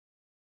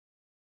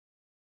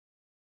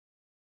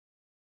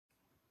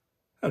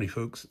Howdy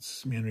folks,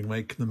 it's Meandering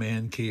Mike, the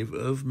Man Cave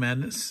of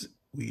Madness.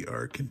 We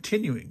are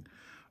continuing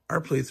our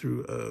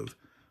playthrough of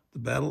the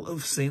Battle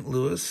of St.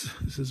 Louis.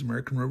 This is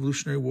American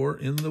Revolutionary War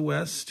in the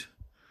West,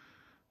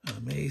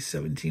 May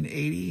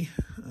 1780.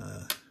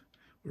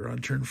 We're on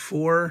turn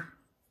 4.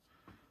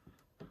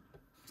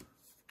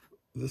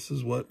 This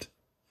is what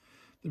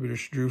the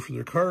British drew for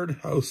their card,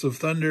 House of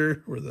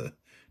Thunder, where the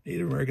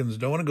Native Americans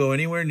don't want to go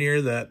anywhere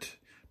near that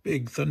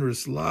big,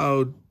 thunderous,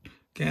 loud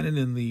cannon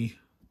in the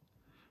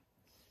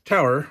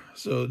tower,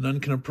 so none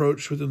can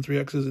approach within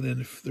 3x's, and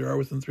then if there are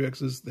within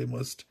 3x's, they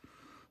must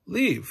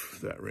leave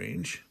that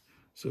range.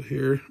 So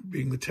here,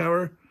 being the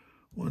tower,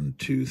 1,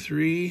 2,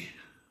 3.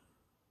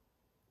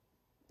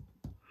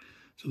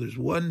 So there's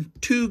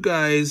 2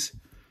 guys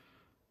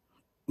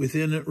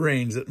within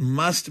range that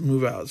must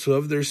move out. So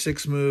of their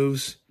 6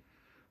 moves,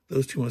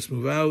 those 2 must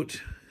move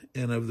out,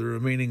 and of the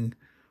remaining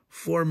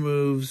 4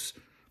 moves,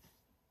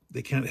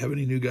 they can't have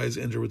any new guys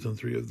enter within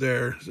 3 of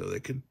there, so they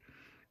could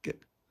get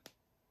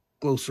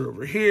closer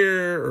over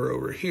here or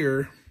over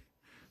here,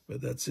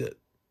 but that's it.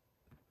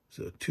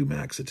 So 2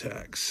 max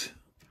attacks.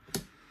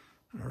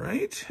 All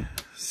right,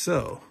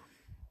 so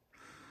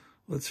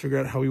let's figure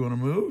out how we want to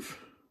move.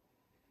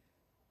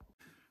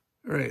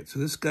 All right, so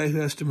this guy who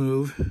has to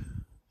move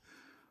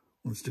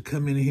wants to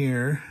come in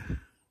here,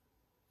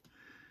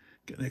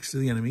 get next to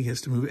the enemy. He has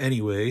to move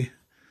anyway,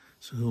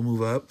 so he'll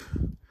move up.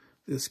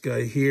 This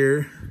guy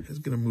here is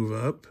going to move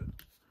up.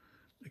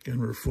 Again,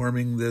 we're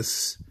forming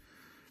this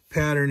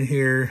pattern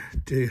here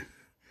to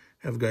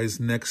have guys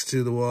next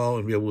to the wall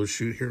and be able to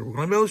shoot here. We're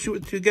going to be able to shoot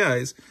with 2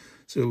 guys,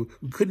 so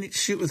we couldn't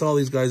shoot with all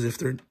these guys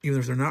even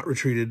if they're not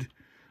retreated.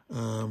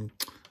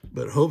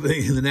 But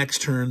hopefully in the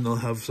next turn they'll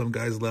have some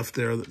guys left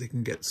there that they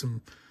can get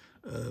some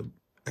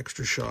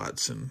extra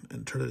shots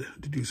and try to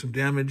do some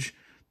damage.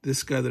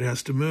 This guy that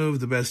has to move,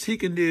 the best he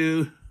can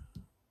do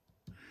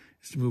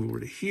is to move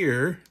over to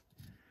here,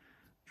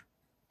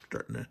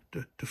 starting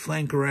to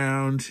flank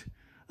around.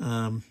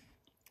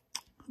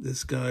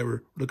 This guy,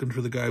 we're looking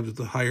for the guy with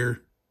the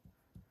higher.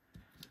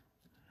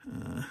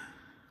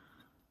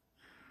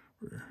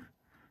 We're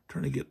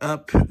trying to get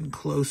up and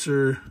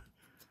closer.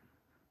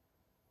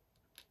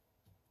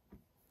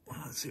 Well,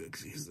 let's see what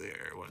he's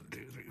there. 1,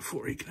 2, 3,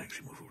 4. He can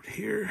actually move over to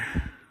here.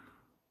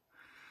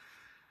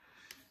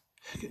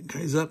 Getting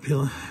guys up. He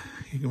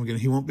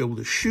won't be able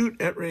to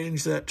shoot at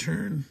range that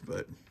turn,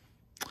 but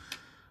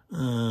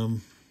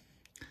so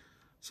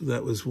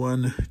that was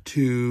 1,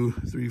 2,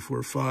 3,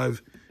 4,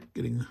 5.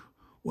 Getting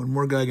 1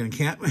 more guy.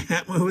 Can't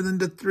move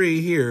into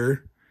 3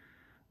 here.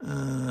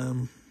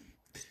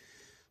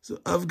 So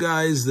of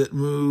guys that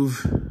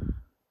move,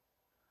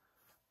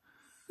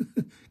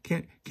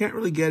 can't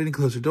really get any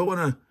closer. Don't want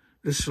to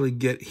necessarily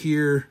get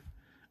here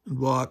and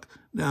block.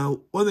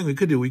 Now, one thing we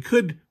could do, we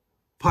could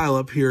pile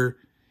up here.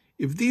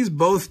 If these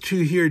both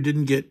 2 here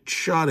didn't get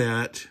shot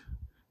at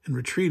and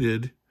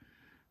retreated,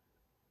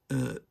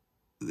 at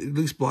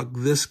least block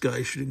this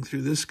guy shooting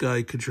through. This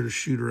guy could try to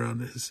shoot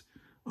around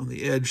on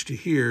the edge to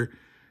here.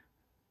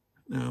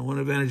 Now, one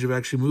advantage of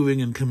actually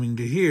moving and coming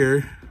to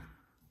here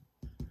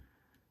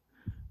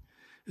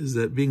is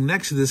that being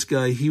next to this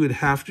guy, he would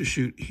have to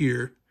shoot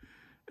here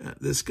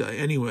at this guy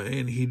anyway,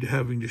 and he'd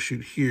having to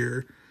shoot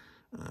here.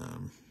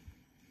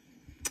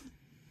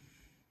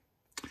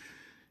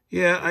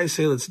 Yeah, I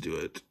say let's do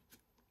it.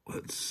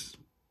 Let's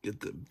get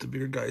the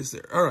bigger guys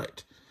there. All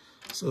right,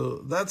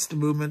 so that's the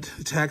movement.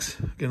 Attacks,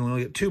 again, we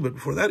only get 2, but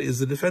before that is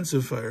the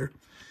defensive fire.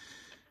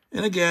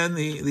 And again,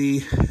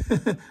 the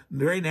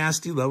very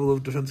nasty level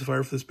of defensive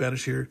fire for the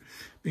Spanish here,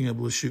 being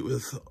able to shoot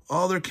with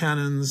all their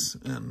cannons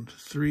and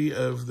 3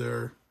 of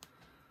their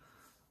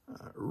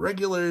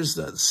regulars.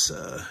 That's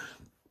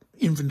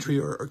infantry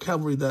or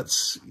cavalry.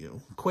 That's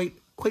quite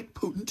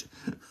potent.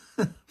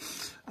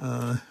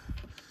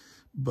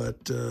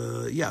 But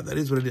yeah, that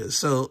is what it is.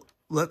 So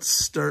let's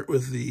start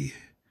with the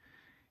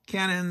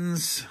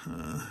cannons.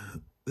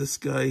 This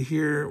guy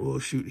here will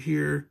shoot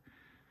here,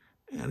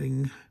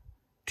 adding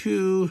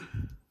 2,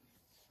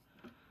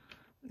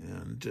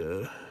 and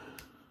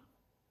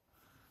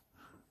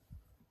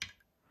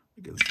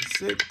against the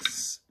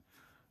 6,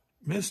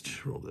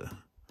 missed, rolled a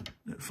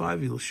net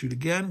 5, he'll shoot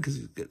again because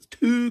he gets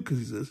 2, because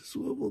he's a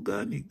swivel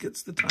gun, he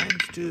gets the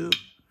 ×2,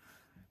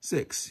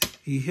 6,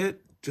 he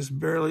hit, just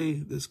barely.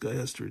 This guy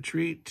has to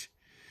retreat.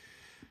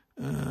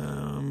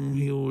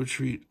 He'll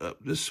retreat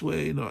up this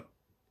way, not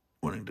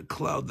wanting to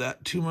cloud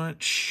that too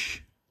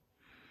much.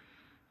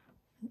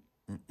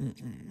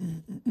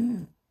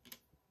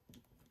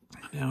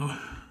 Now,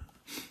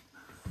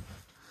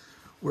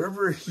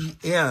 wherever he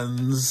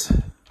ends,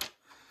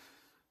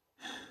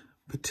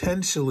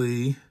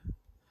 potentially,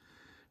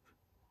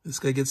 this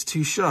guy gets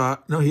 2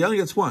 shot. No, he only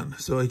gets 1,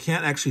 so he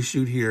can't actually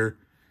shoot here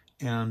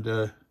and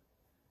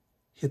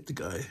hit the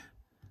guy.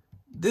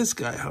 This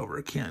guy,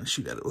 however, can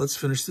shoot at it. Let's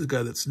finish the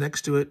guy that's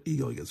next to it.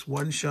 He only gets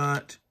 1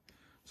 shot,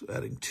 so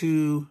adding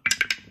 2.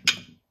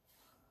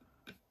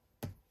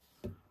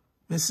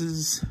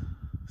 Misses.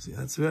 See,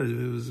 that's about it. If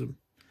it was a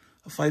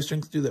 5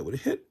 strength dude, that would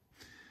have hit.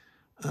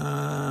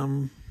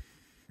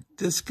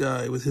 this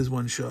guy with his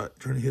one shot,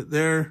 trying to hit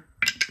there.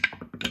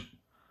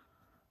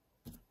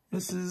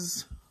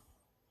 Misses.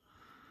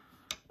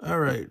 All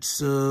right,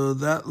 so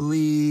that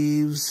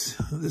leaves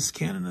this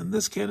cannon and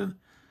this cannon.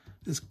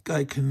 This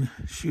guy can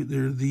shoot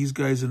these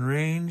guys in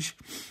range.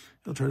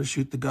 He'll try to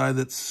shoot the guy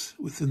that's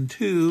within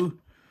 2.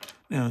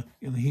 Now,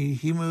 and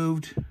he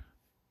moved.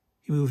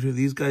 He moved to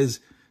these guys.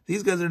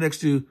 These guys are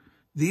next to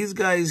these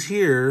guys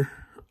here.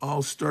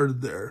 All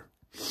started there.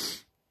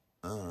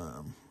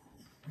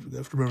 You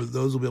have to remember that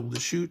those will be able to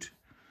shoot,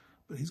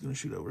 but he's going to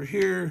shoot over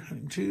here.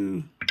 Heading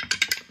 2.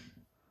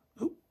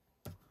 Oh,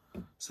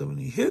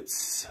 70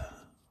 hits.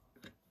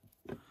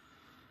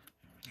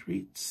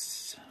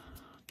 Retreats.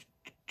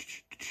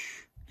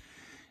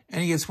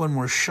 And he gets one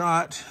more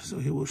shot, so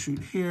he will shoot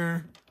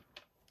here.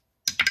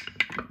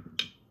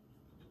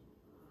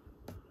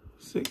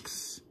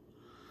 6.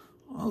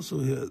 Also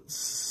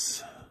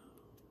hits.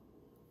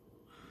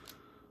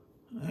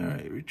 All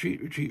right,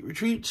 retreat, retreat,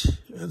 retreat.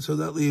 And so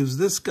that leaves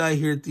this guy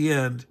here at the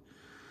end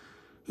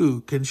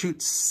who can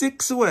shoot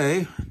 6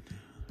 away.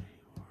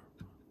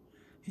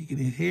 He can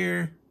hit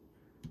here,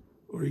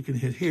 or he can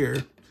hit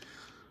here.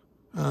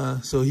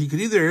 So he could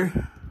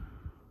either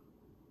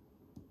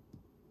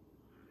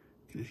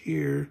get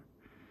here.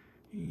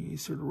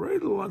 He's sort of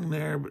right along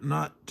there, but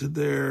not to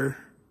there.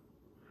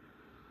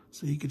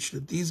 So he could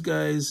shoot at these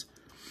guys.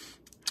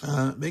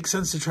 It makes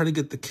sense to try to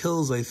get the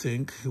kills, I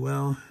think.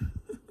 Well,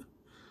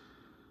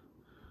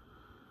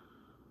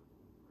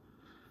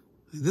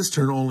 this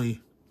turn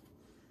only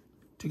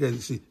 2 guys, you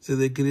see. So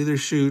they could either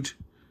shoot,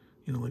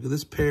 you know, like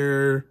this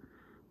pair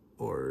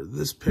or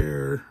this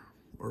pair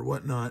or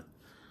whatnot.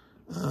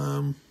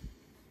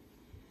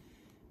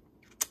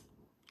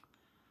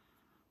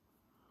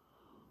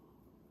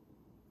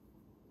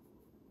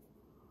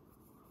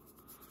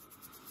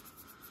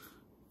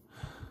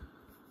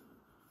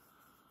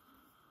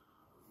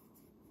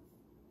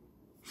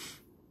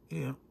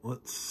 Yeah,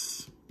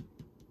 let's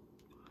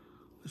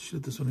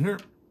shoot this one here.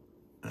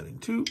 Adding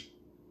 2.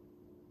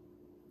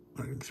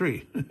 Adding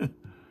 3.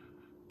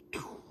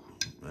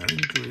 Adding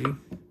 3.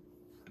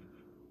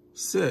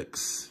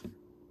 6.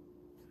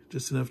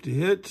 Just enough to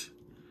hit.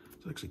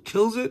 So actually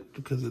kills it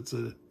because it's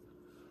a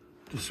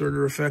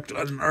disorder effect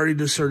on an already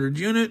disordered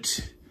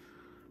unit.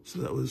 So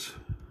that was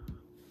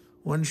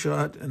 1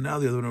 shot, and now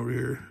the other one over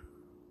here.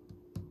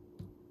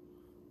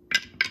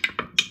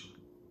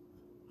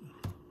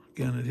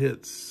 Again, it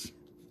hits.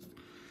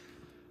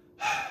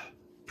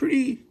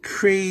 Pretty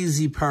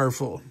crazy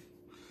powerful.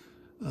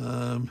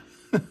 I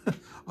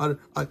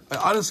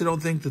honestly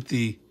don't think that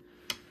the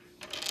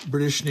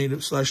British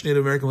Native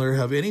American layer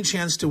have any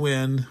chance to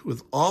win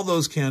with all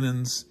those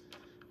cannons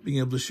being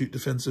able to shoot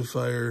defensive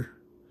fire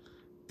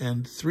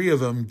and 3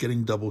 of them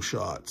getting double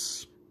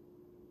shots.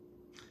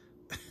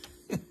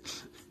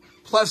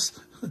 Plus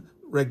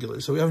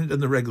regulars. So we haven't done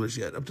the regulars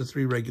yet, up to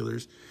 3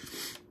 regulars.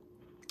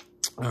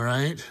 All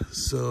right,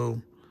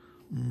 so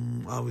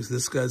obviously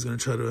this guy's going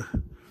to try to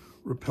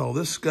repel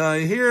this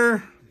guy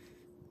here.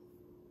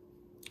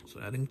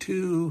 So adding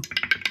 2.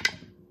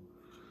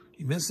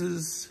 He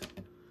misses.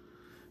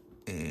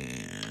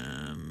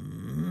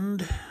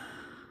 And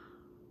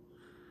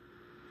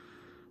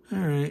all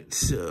right,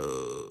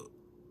 so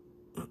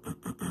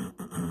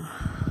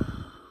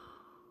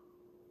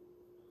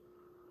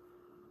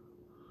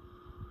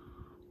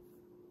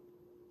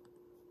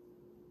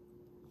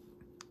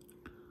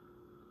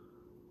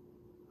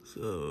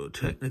so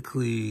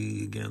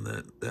technically, again,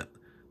 that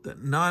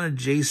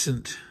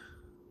non-adjacent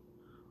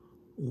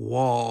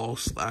wall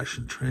 /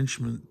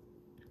 entrenchment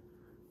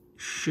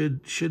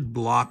should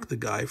block the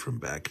guy from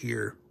back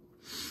here.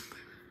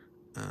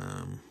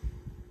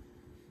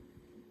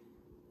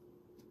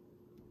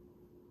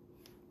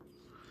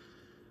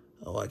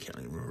 Oh, I can't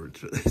even remember.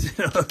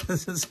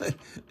 Since I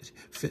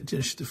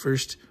finished the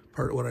first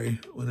part when I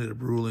ended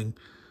up ruling.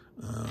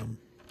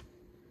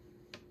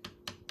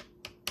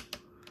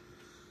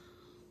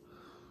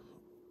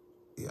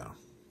 Yeah.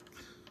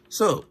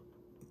 So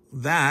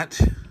that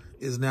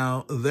is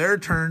now their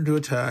turn to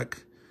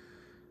attack.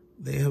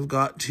 They have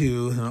got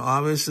to, and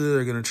obviously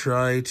they're going to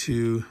try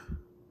to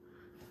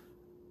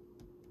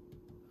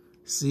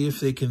see if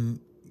they can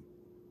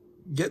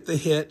get the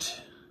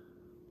hit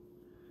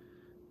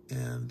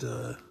and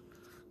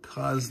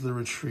cause the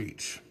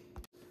retreat.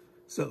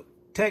 So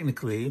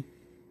technically,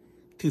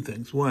 2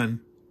 things.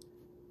 One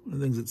of the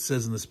things it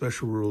says in the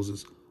special rules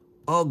is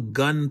all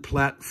gun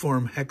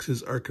platform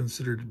hexes are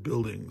considered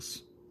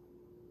buildings.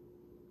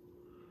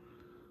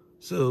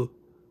 So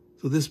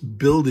this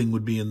building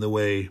would be in the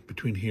way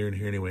between here and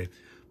here anyway.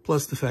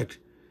 Plus the fact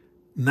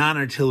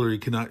non-artillery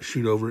cannot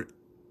shoot over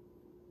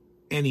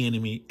any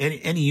enemy,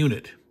 any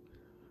unit.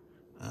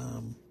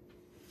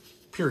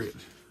 Period.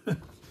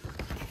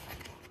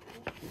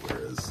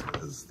 Whereas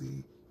as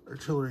the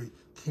artillery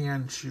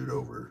can shoot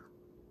over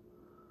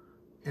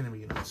enemy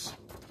units.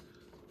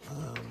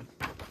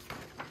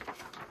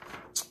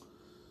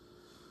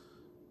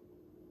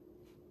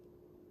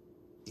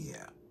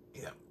 Yeah.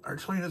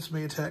 Artillery units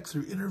may attack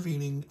through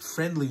intervening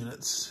friendly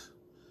units.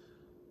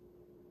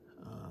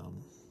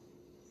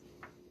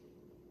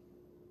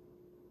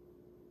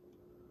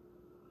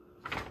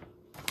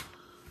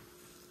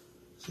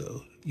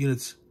 So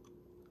units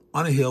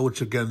on a hill,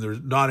 which again,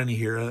 there's not any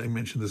here, I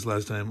mentioned this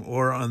last time,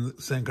 or on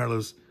San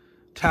Carlos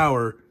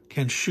Tower,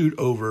 can shoot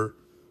over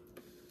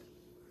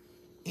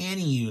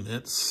any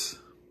units.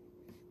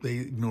 They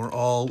ignore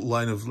all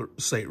line of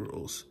sight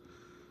rules.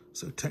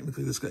 So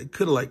technically this guy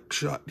could have like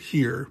shot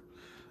here.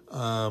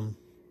 But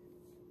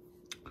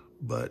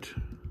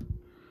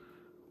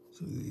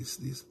so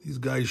these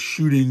guys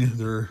shooting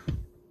their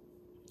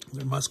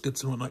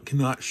muskets and whatnot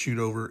cannot shoot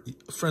over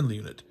a friendly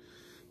unit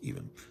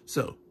even.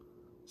 So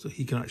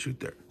he cannot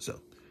shoot there.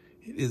 So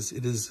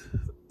it is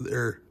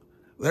their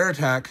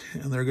attack,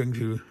 and they're going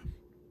to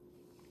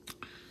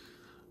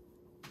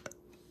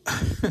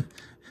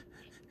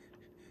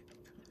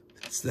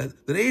that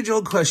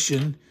age-old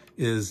question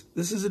is,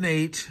 this is an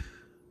 8.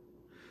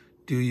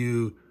 Do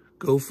you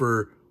go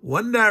for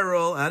 1 die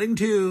roll, adding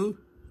 2,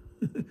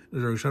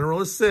 they're trying to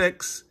roll a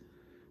 6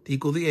 to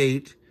equal the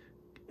 8,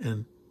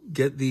 and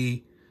get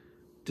the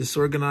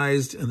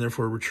disorganized and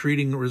therefore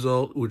retreating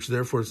result, which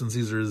therefore, since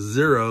these are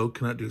 0,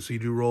 cannot do. So you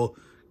do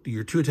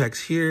your 2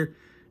 attacks here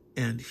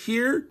and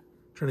here,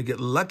 trying to get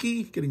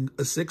lucky, getting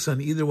a 6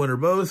 on either one or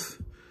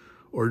both.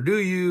 Or do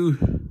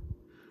you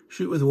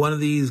shoot with one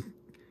of these,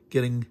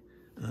 getting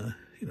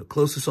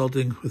close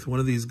assaulting with one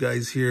of these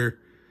guys here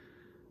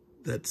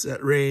that's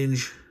at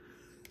range,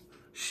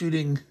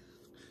 shooting.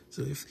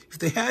 So if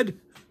they had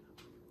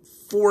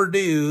 4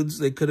 dudes,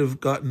 they could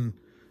have gotten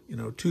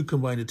 2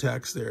 combined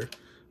attacks there.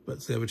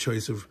 But they have a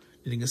choice of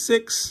needing a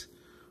 6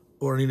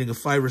 or needing a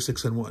 5 or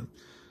 6 on 1.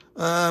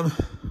 I'm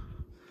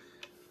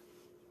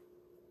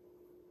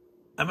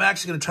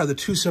actually going to try the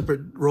 2 separate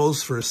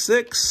rolls for a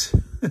 6.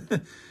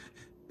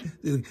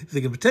 If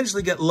they can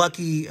potentially get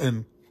lucky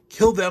and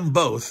kill them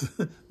both,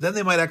 then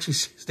they might actually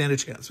stand a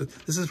chance. But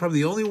this is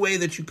probably the only way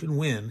that you can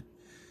win,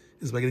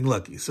 is by getting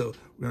lucky. So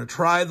we're going to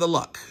try the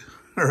luck.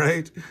 All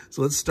right.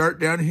 So let's start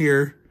down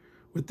here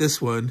with this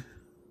one,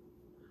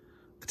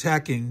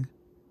 attacking,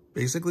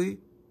 basically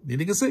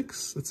needing a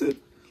 6. That's it.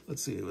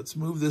 Let's see. Let's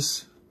move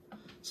this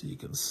so you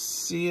can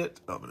see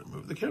it. I'm going to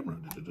move the camera.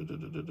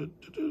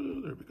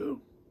 There we go.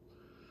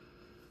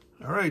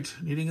 All right.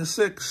 Needing a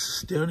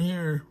 6 down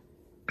here.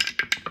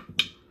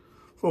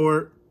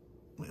 4.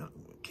 Well,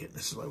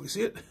 this is why we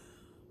see it.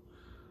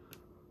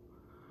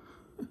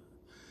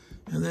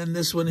 And then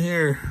this one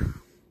here.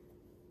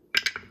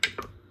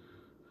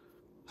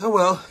 Oh,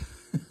 well.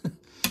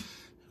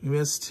 We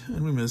missed,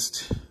 and we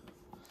missed.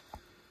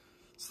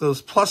 It's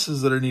those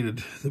pluses that are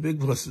needed, the big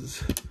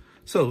pluses.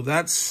 So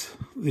that's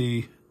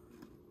the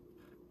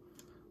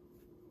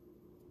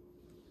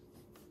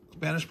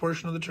Spanish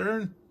portion of the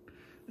turn.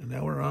 And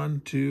now we're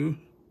on to,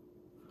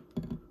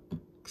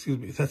 excuse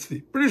me, that's the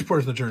British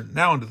portion of the turn.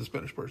 Now onto the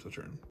Spanish portion of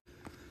the turn.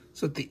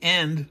 So at the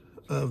end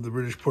of the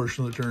British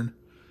portion of the turn,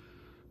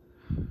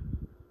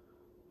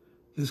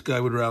 this guy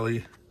would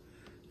rally.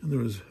 And there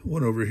was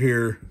one over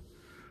here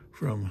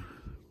from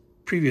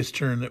previous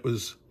turn that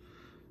was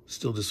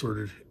still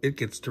disordered. It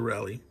gets to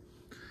rally.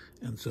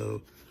 And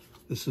so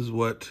this is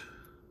what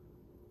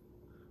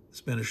the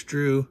Spanish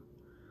drew.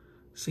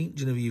 St.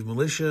 Genevieve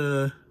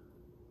Militia,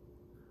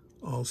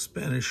 all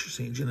Spanish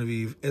St.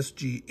 Genevieve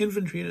SG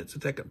infantry units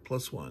attack at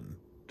 +1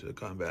 to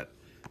combat.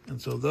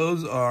 And so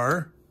those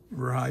are,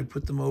 remember how I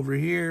put them over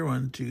here,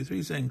 1, 2,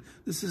 3, saying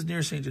this is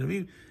near St.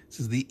 Genevieve. This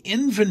is the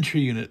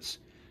infantry units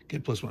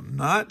get +1.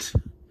 Not,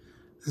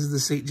 this is the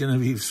St.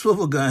 Genevieve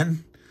swivel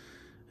gun.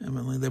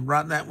 Evidently they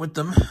brought that with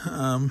them.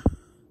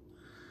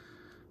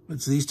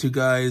 It's these 2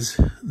 guys.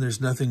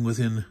 There's nothing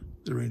within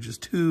the ranges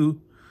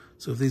 2.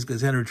 So if these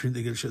guys had to retreat,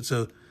 they get a shot.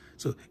 So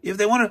if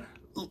they want to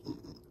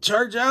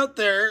charge out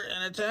there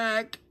and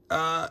attack,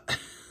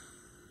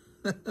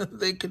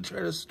 they could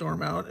try to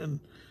storm out and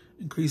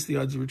increase the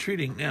odds of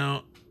retreating.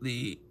 Now,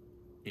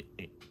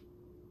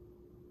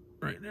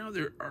 right now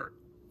there are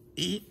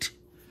 8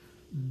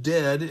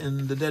 dead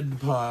in the dead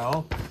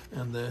pile,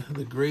 and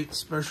the great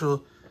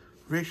special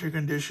victory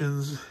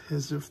conditions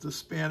is if the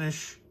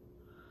Spanish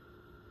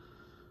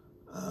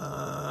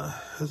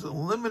has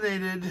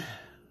eliminated,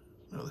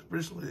 no, the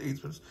British eliminated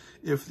 8,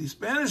 if the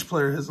Spanish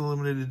player has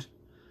eliminated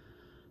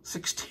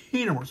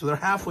 16 or more, so they're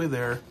halfway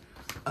there.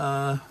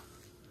 I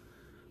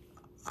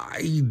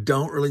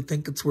don't really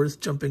think it's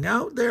worth jumping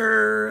out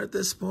there at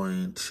this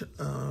point.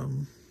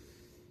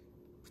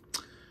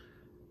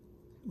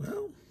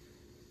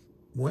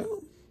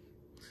 Well,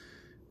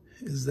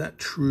 is that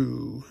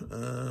true?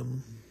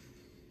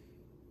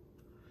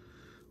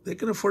 They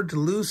can afford to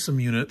lose some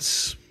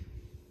units.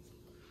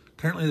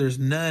 Currently, there's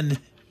none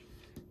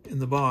in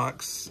the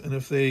box, and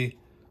if they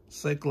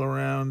cycle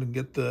around and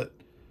get the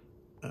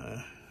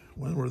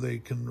one where they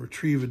can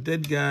retrieve a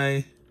dead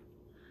guy,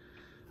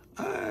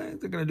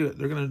 they're gonna do it.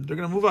 They're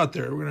gonna move out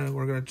there.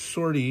 We're gonna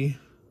sortie.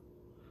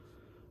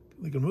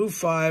 They can move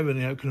 5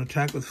 and they can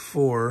attack with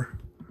 4.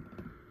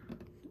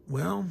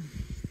 Well,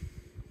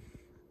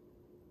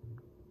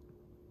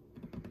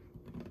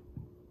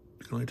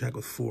 they can only attack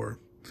with 4.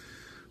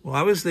 Well,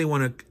 obviously they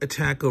want to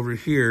attack over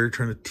here,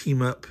 trying to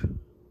team up.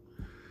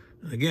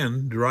 And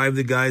again, drive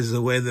the guys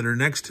away that are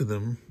next to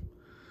them.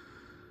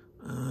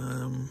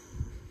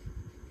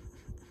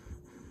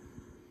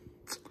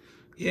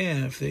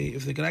 yeah, if they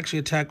could actually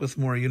attack with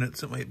more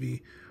units, it might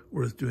be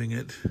worth doing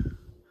it.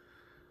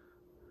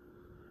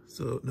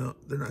 So no,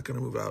 they're not going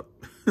to move out.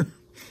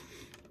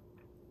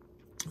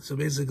 So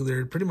basically,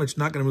 they're pretty much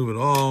not going to move at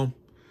all,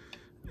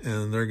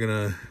 and they're going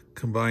to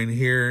combine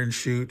here and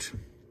shoot.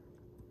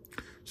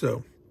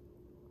 So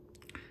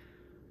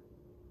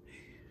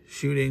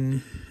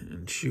shooting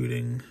and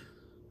shooting.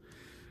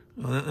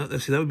 Oh,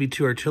 see, that would be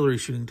 2 artillery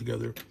shooting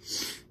together.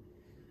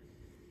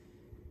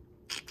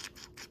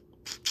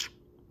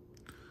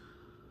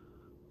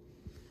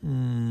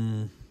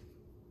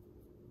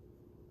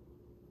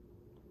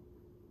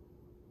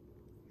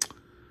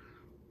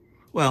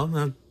 Well,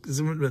 now,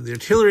 the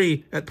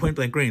artillery at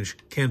point-blank range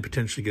can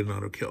potentially get an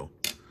auto-kill.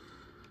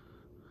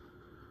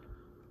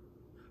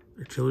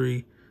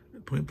 Artillery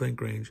at point-blank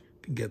range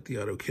can get the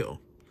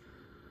auto-kill.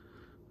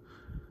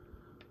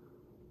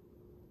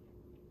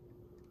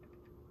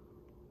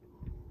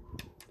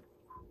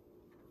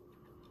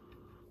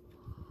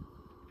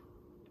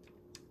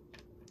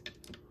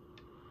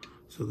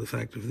 So the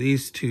fact of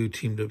these two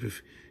teamed up,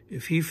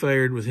 if he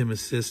fired with him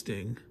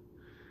assisting,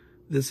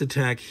 this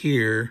attack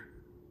here,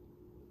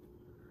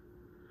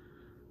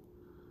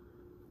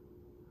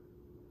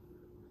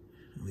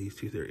 these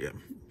two there, yeah.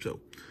 So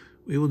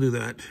we will do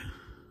that.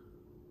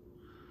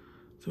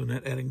 So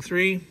net adding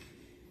 3,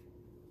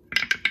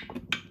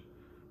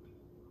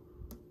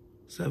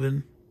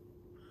 7,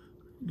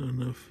 not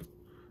enough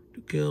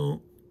to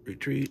kill,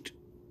 retreat,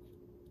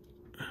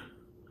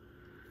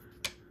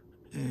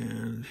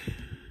 and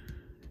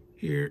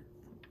here.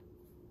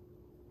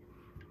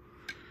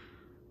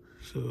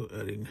 So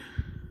adding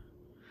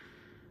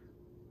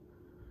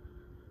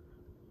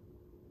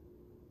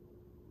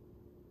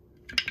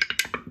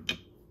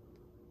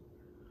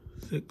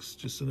 6,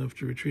 just enough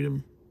to retreat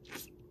him.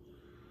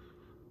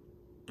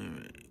 All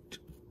right.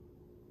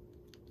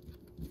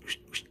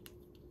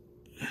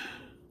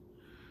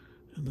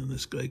 And then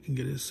this guy can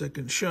get his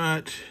second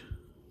shot.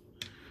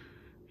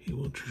 He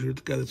will shoot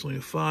the guy that's only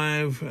a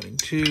 5, adding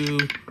 2.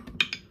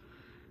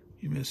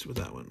 You missed with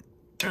that one.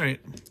 All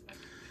right.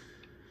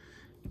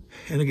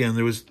 And again,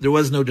 there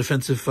was no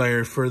defensive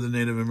fire for the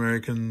Native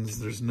Americans.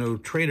 There's no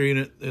traitor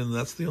unit, and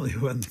that's the only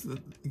one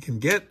that you can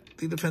get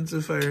the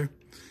defensive fire.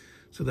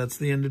 So that's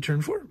the end of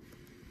turn 4.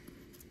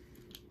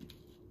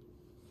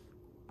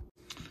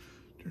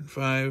 Turn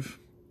 5.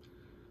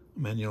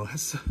 Emmanuel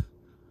has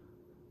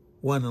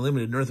 1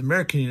 eliminated North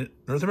American unit.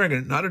 North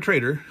American, not a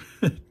traitor.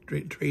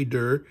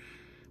 Trader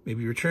may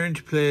be returned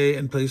to play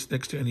and placed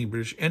next to any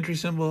British entry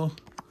symbol.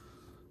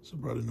 So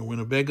brought in a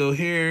Winnebago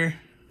here.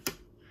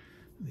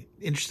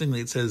 Interestingly,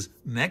 it says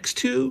next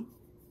to.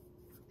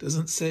 It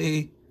doesn't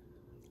say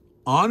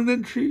on an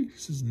entry. It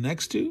says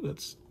next to.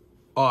 That's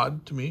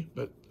odd to me,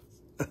 but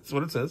that's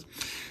what it says.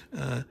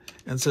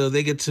 And so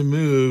they get to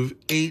move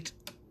 8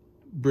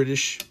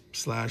 British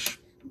 / North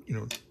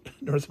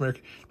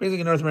American,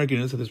 basically North American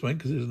units at this point,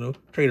 because there's no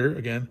traitor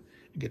again,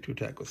 and get to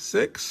attack with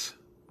 6.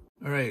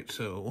 All right,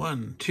 so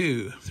 1,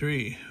 2,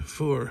 3,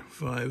 4,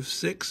 5,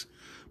 6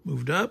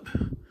 moved up.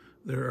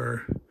 There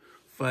are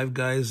 5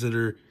 guys that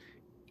are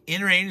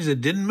in range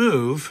that didn't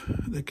move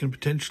that can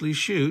potentially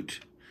shoot.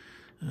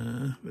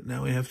 But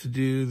now we have to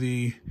do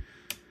the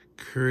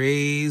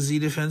crazy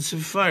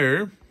defensive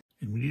fire.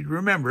 And we need to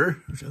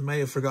remember, which I might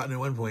have forgotten at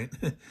one point,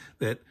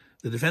 that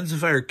the defensive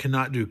fire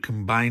cannot do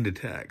combined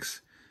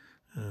attacks.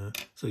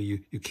 So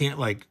you can't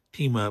like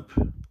team up,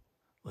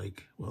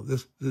 like, well,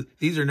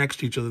 these are next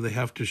to each other. They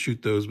have to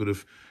shoot those. But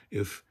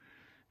if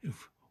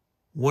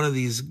one of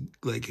these,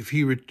 like if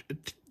he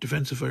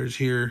defensive fires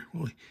here,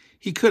 well,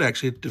 he could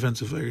actually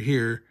defensive fire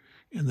here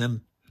and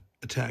then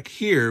attack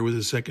here with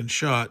his second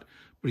shot,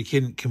 but he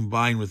couldn't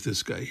combine with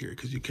this guy here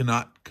because you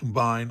cannot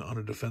combine on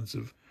a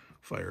defensive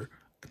fire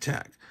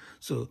attack.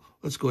 So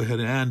let's go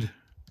ahead and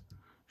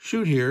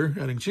shoot here,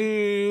 adding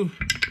 2.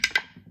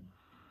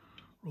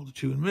 Roll the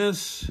 2 and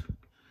miss.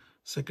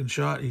 Second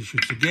shot, he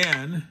shoots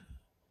again.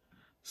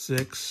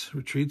 6,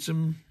 retreats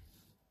him.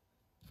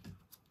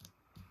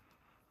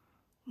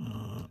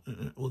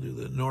 We'll do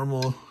the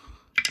normal.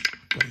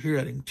 Right here,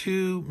 adding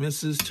 2,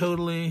 misses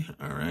totally.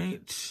 All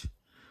right.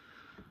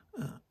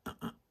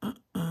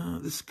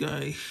 This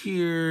guy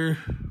here.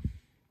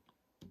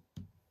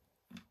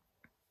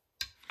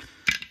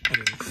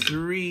 Adding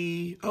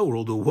 3. Oh,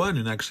 rolled a 1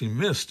 and actually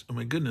missed. Oh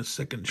my goodness,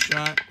 second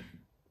shot.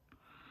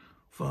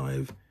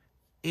 5,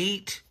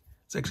 8.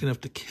 It's actually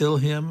enough to kill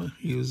him.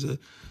 He was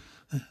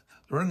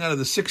running out of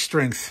the 6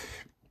 strength.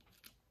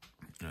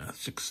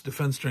 6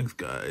 defense strength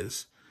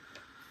guys.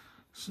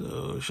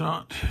 So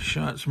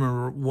shots.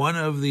 Remember, one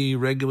of the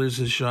regulars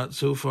has shot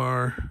so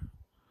far.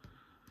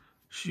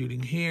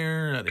 Shooting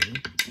here, adding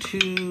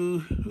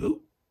 2. Oh,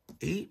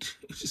 8.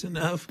 It's just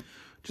enough.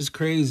 Just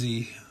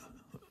crazy.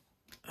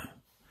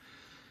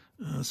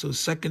 So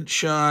second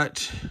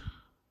shot.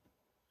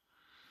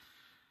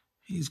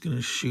 He's going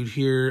to shoot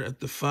here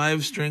at the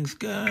 5 strength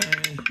guy.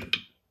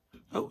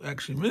 Oh,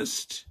 actually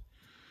missed.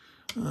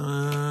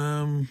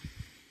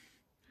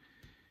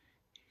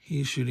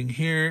 He's shooting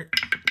here.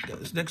 Got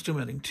this next to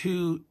him, adding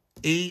 2.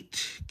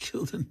 8.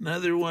 Killed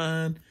another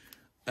one.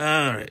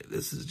 All right,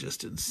 this is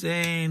just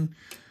insane.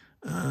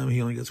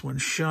 He only gets 1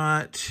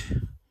 shot.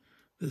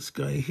 This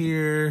guy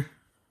here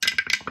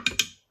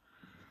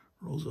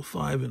rolls a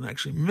 5 and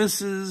actually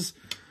misses.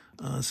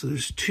 So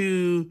there's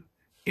 2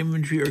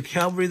 infantry or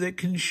cavalry that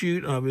can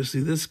shoot.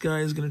 Obviously, this guy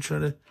is going to try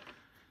to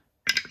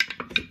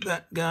hit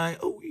that guy.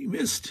 Oh, he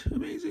missed.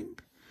 Amazing.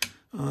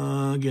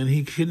 Again,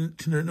 he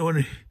couldn't. No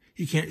one.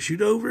 He can't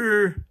shoot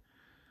over.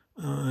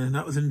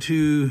 Not within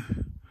 2.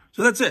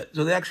 So that's it.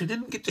 So they actually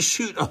didn't get to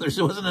shoot others.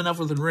 There wasn't enough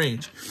within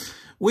range.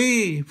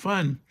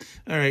 Fun.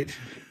 All right.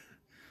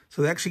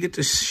 So they actually get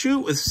to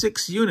shoot with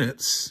 6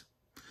 units.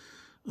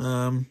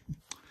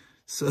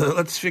 So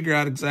let's figure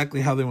out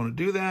exactly how they want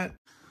to do that.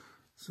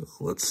 So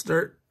let's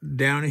start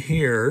down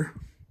here.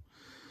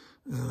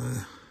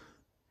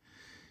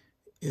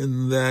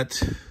 In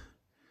that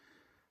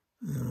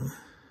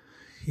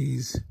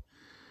he's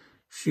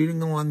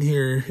shooting along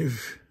here.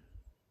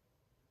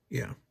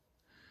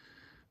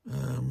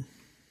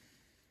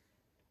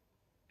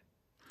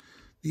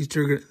 These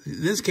two are gonna,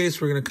 in this case,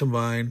 we're going to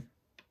combine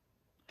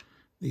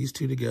these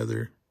 2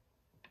 together.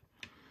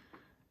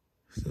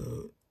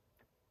 So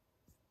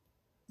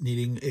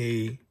needing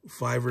a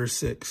 5 or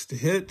 6 to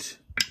hit.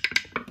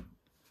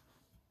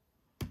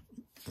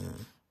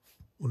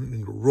 We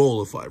need to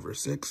roll a 5 or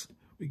 6.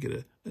 We get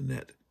a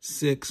net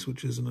 6,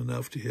 which isn't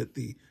enough to hit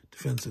the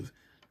defensive,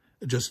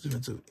 adjusted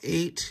defensive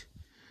 8.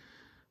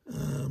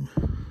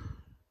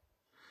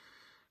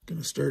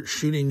 Gonna start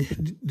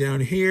shooting down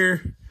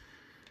here,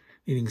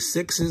 needing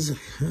 6s.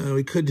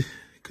 We could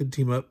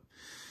team up.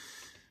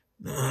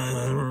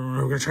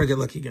 We're gonna try to get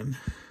lucky again.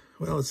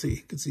 Well, let's see.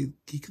 You can see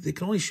they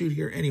can only shoot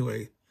here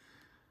anyway.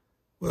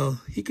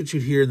 Well, he could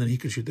shoot here and then he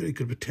could shoot there. He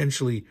could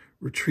potentially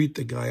retreat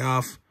the guy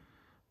off,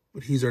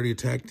 but he's already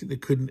attacked. They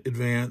couldn't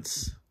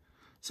advance,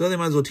 so they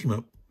might as well team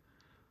up.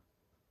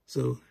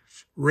 So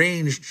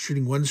ranged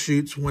shooting, 1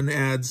 shoots, 1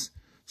 adds.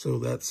 So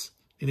that's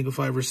needing a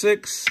 5 or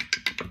 6.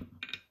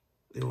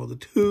 They rolled a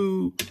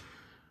 2.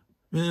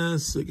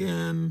 Miss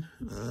again.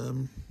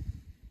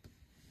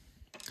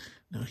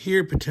 Now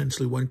here,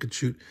 potentially 1 could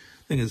shoot.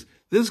 Thing is,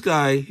 this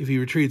guy, if he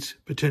retreats,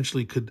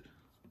 potentially could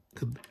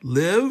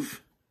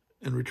live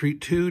and retreat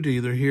 2 to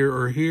either here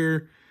or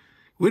here.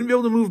 Wouldn't be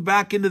able to move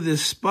back into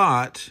this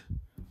spot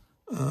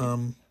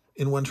in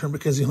 1 turn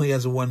because he only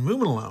has a 1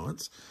 movement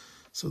allowance.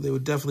 So they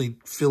would definitely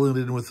fill it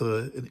in with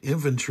an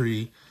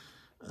infantry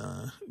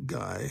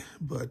guy.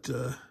 But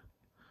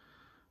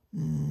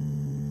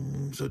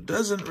so it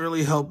doesn't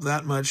really help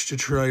that much to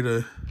try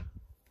to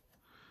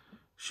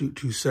shoot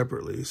 2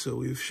 separately. So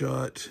we've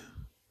shot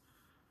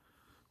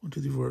 1,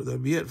 2, 3, 4.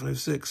 That'd be it. 5,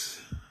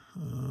 6.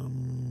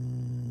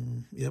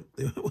 Yep.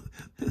 They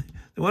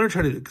want to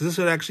try to do it because this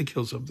would actually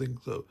kill something.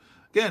 So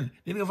again,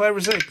 needing a 5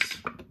 or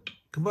 6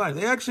 combined.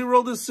 They actually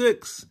rolled a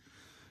 6.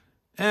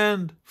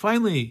 And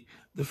finally,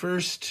 the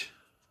first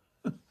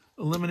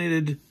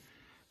eliminated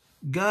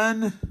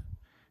gun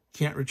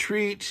can't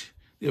retreat.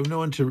 They have no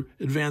one to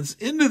advance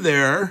into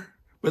there,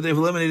 but they've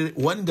eliminated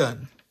 1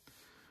 gun.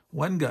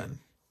 1 gun.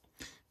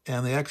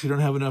 And they actually don't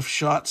have enough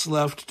shots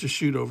left to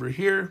shoot over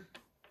here.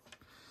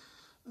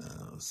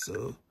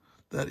 So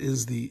that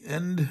is the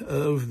end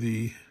of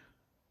the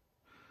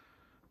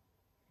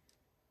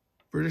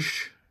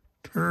British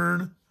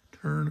turn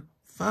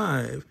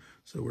 5.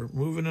 So we're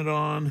moving it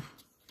on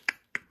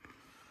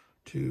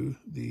to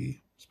the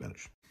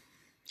Spanish.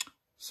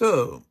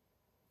 So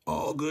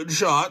all good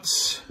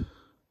shots.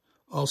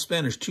 All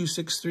Spanish. 2,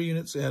 6, 3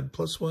 units add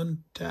 +1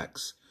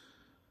 tax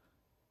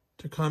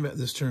to combat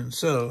this turn.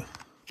 So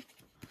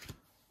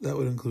that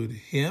would include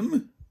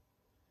him.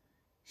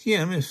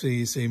 Him, if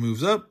he, say,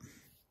 moves up.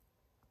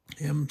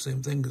 Him,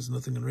 same thing, because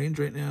nothing in range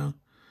right now.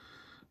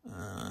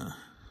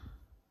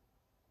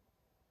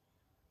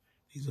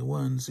 He's a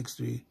 1, 6,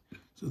 3.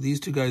 So these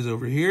 2 guys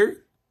over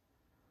here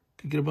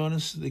could get a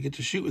bonus. They get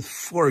to shoot with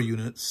 4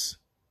 units.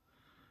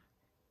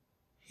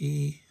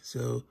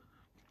 So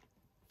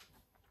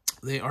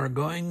they are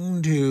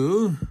going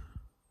to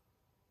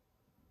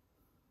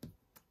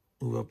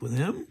move up with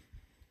him.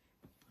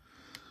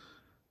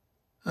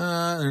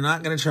 They're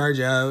not going to charge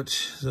out,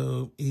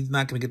 so he's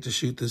not going to get to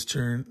shoot this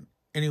turn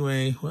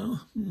anyway.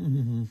 Well,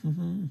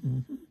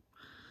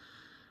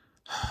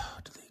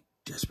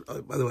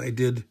 by the way, I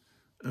did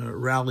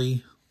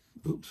rally.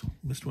 Oops,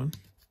 missed one.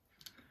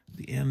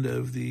 The end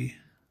of the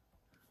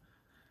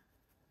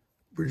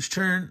British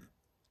turn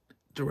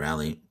to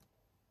rally.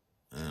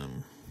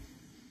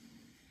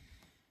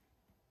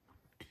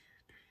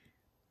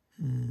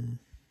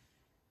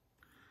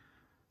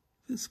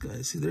 This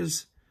guy, see,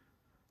 there's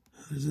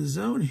a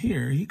zone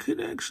here. He could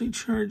actually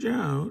charge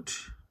out,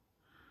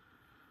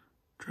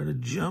 try to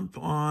jump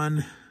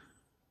on.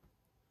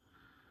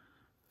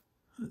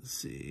 Let's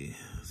see.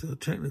 So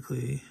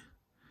technically,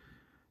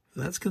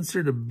 that's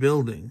considered a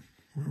building.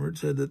 Remember, it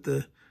said that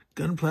the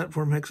gun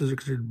platform hexes are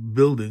considered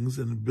buildings,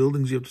 and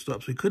buildings you have to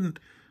stop. So he couldn't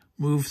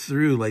move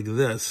through like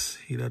this.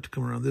 He'd have to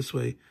come around this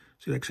way.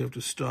 So you'd actually have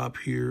to stop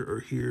here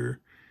or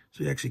here.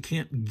 So you actually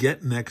can't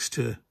get next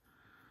to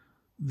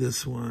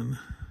this one.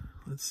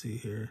 let's see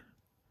here.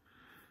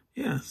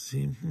 Yeah,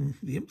 see,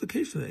 the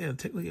implication of that, yeah,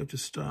 technically you have to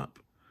stop.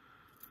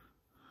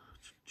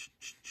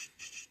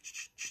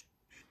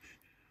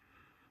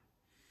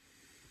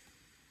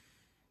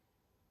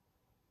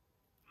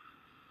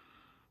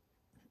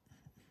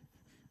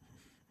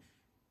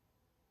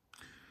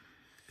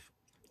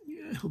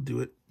 Yeah, he'll do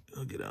it.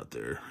 He'll get out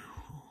there.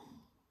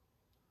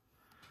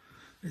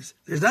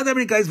 There's not that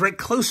many guys right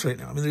close right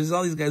now. I mean, there's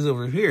all these guys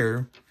over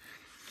here,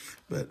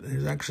 but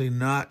there's actually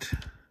not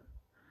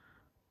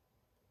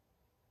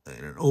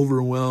in an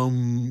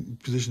overwhelmed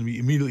position to be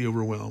immediately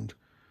overwhelmed.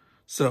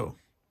 So,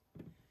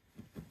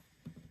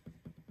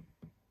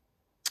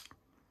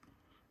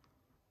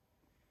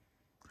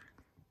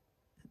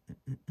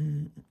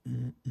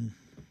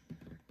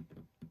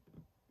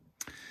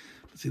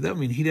 see, that would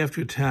mean he'd have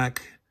to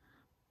attack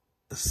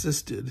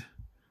assisted.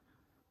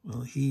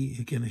 Well,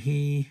 he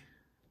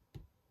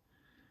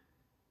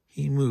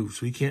moved,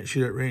 so he can't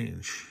shoot at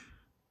range.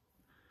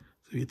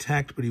 So he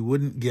attacked, but he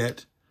wouldn't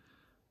get.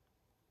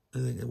 I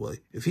think, well,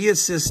 if he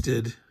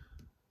assisted,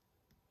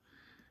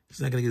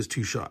 he's not going to get his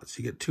 2 shots.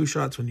 You get 2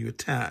 shots when you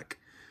attack.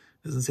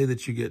 It doesn't say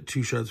that you get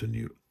 2 shots when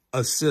you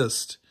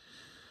assist.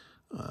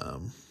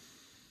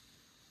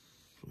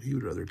 He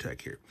would rather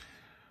attack here.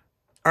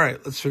 All right,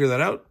 let's figure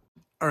that out.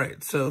 All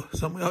right, so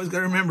something we always got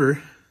to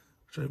remember,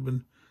 which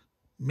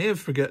may have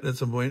forgotten at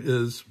some point,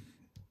 is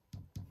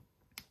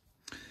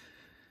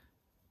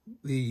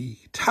the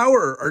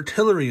tower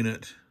artillery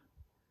unit.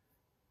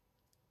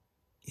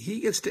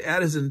 He gets to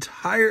add his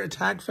entire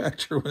attack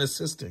factor when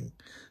assisting.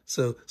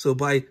 So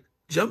by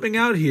jumping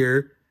out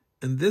here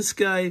and this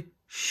guy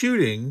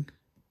shooting,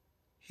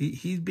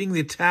 he's being the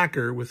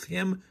attacker, with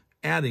him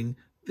adding,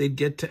 they'd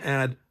get to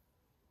add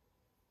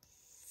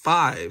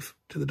 5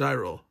 to the die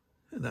roll.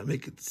 And that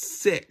make it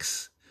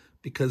 6,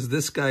 because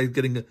this guy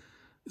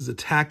is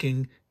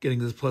attacking, getting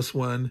his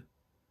 +1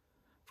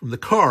 from the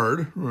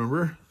card,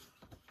 remember?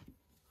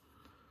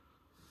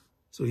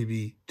 So he'd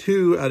be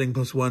 2, adding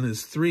 +1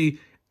 is 3.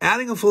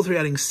 Adding a full 3,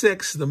 adding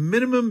 6, the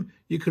minimum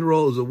you could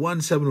roll is a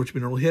 1, 7, which would be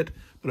a normal hit,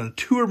 but on a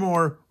 2 or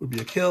more would be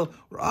a kill.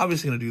 We're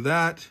obviously going to do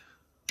that.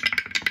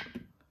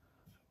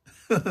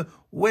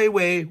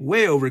 way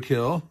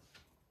overkill.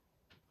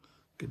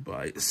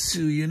 Goodbye,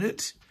 Sioux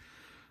unit.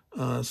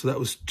 So that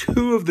was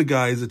 2 of the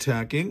guys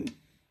attacking.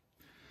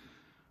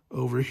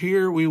 Over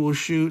here, we will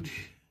shoot.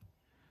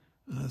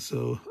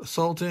 So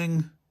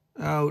assaulting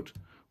out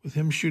with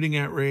him shooting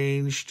at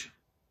ranged.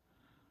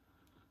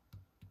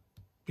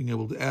 Being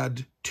able to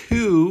add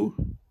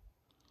 2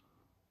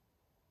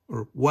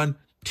 or 1,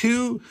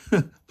 2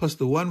 plus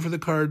the 1 for the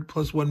card,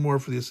 plus 1 more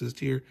for the assist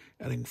here,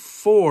 adding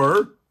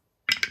 4.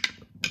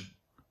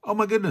 Oh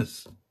my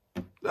goodness.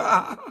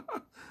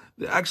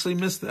 They actually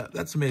missed that.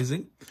 That's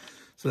amazing.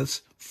 So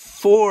that's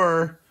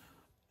 4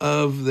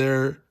 of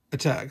their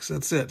attacks.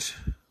 That's it.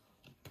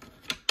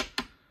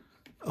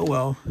 Oh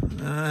well.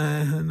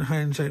 In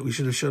hindsight, we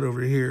should have shut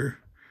over here.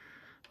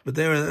 But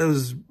that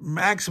was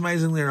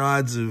maximizing their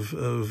odds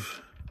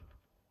of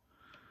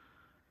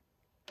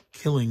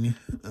killing.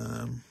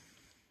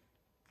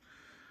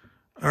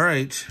 All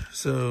right.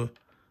 So,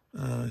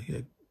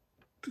 yeah.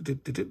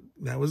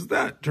 That was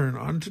that turn.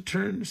 On to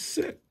turn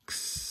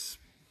 6.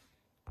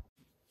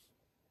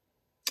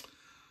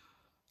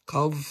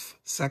 Culve,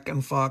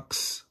 second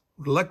fox,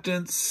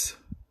 reluctance.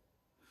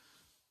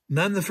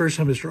 None the first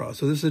time it's draw.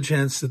 So this is a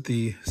chance that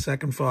the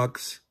second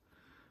fox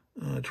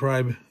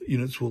tribe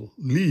units will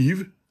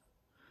leave.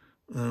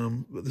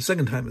 But the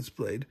second time it's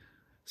played.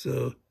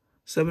 So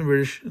 7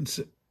 British and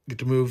get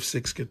to move,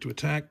 6 get to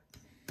attack.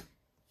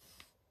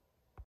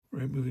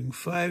 Right, moving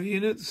 5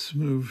 units,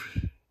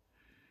 move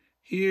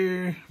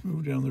here,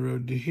 move down the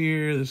road to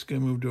here. This guy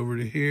moved over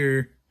to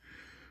here.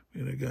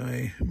 We got a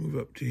guy move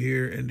up to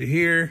here and to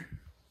here.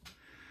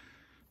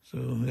 So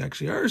they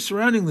actually are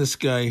surrounding this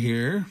guy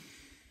here.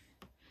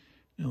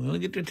 Now we only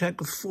get to attack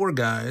with 4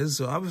 guys,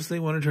 so obviously they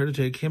want to try to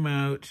take him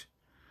out.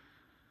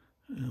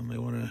 And they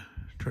want to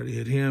try to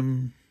hit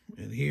him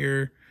in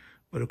here.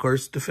 But of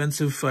course,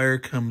 defensive fire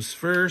comes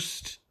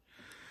first.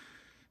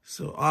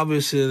 So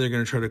obviously they're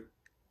going to try to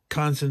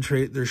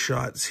concentrate their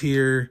shots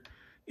here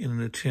in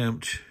an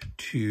attempt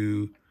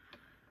to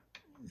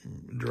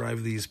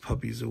drive these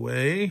puppies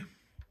away.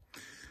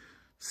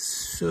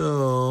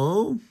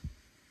 So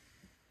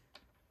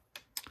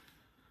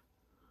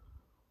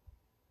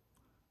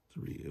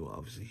 3, well,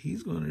 obviously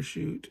he's going to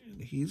shoot,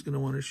 and he's going to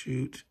want to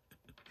shoot.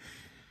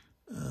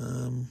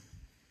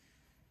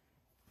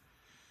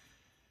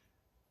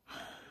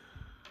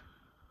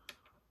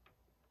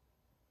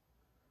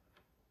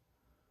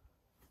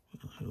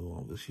 He'll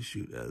obviously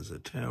shoot as a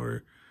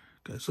tower.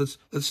 Guys,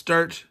 let's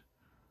start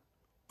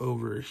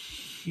over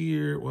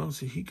here. Well,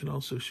 see, he can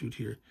also shoot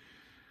here.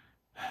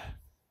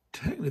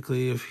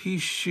 Technically, if he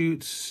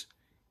shoots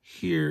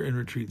here and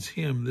retreats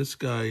him, this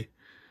guy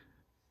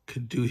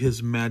could do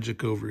his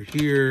magic over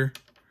here.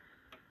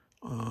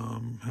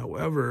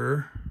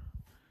 However,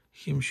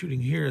 him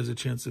shooting here has a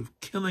chance of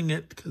killing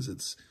it because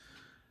it's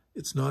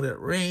not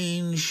at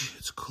range.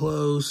 It's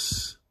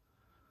close.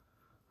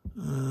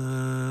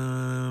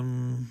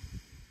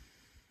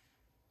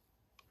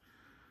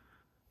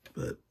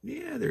 But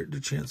yeah, there's the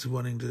chance of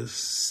wanting to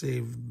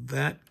save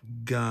that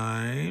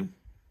guy.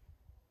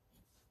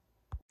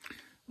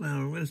 Well,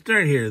 we're going to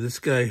start here. This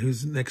guy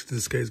who's next to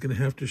this guy is going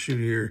to have to shoot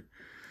here.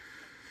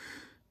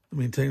 I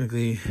mean,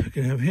 technically, I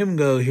can have him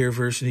go here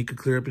first, and he could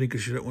clear up, and he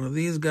could shoot at one of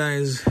these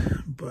guys.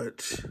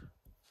 But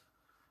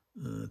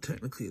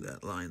technically,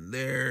 that line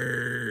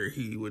there,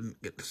 he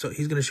wouldn't get to. So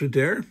he's going to shoot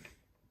there.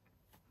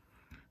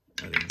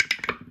 Adding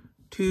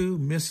 2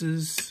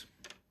 misses.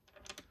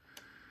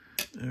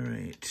 All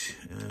right.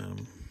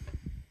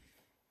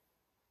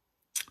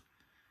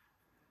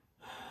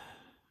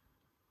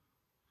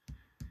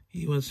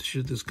 He wants to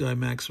shoot this guy,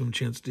 maximum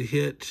chance to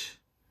hit.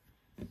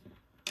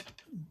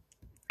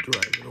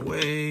 Drive it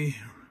away.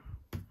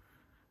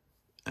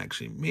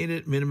 Actually made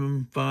it,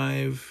 minimum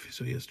 5,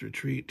 so he has to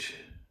retreat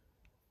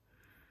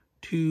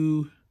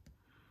 2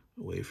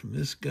 away from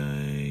this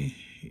guy.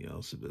 He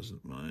also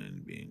doesn't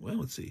mind being, well,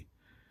 let's see.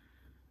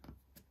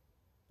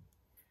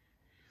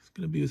 He's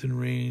going to be within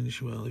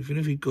range. Well, even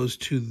if he goes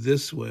 2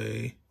 this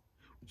way,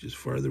 which is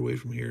farther away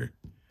from here,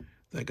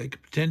 that guy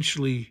could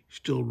potentially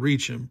still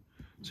reach him.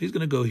 So he's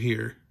going to go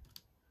here.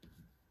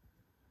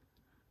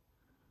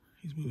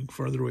 He's moving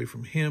farther away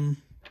from him.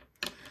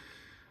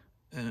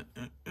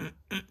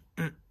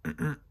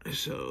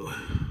 So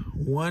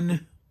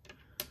 1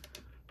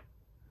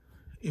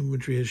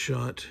 infantry has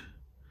shot.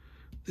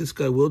 This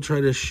guy will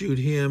try to shoot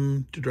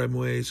him to drive him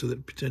away so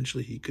that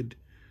potentially he could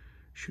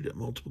shoot at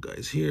multiple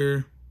guys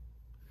here.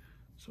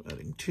 So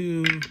adding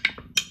 2,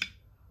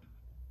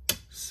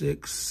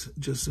 6,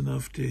 just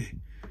enough to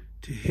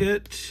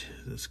hit.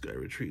 This guy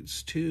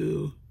retreats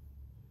 2.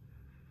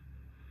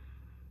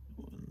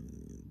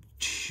 1,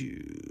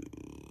 2.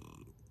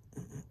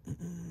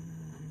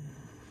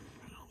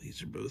 Well,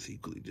 these are both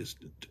equally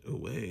distant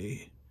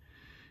away.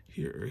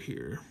 Here or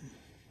here.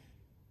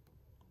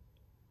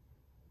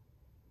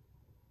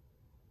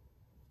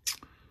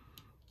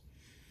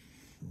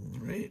 All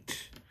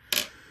right.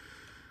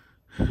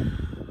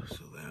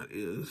 So that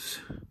is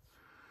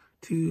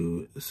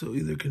 2. So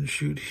either can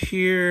shoot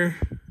here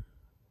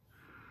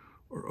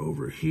or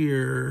over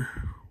here.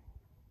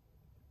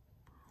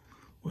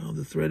 Well,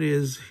 the threat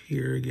is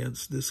here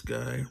against this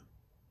guy.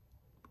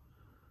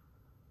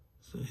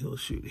 So he'll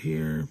shoot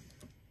here.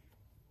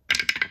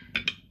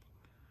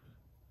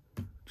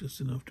 Just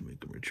enough to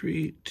make him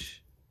retreat.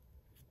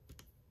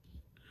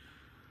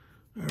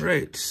 All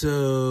right,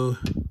 so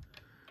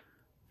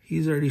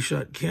he's already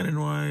shot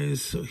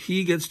cannon-wise, so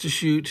he gets to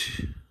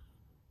shoot.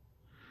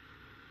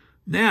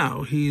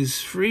 Now,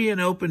 he's free and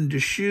open to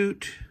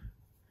shoot.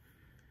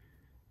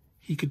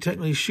 He could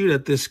technically shoot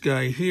at this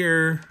guy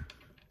here.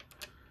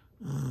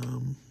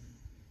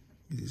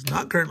 He's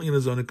not currently in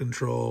a zone of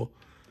control.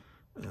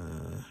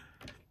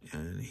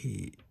 And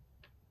he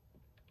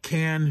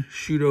can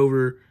shoot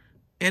over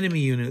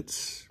enemy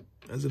units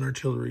as an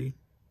artillery.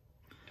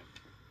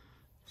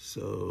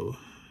 So,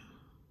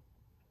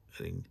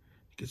 he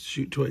gets to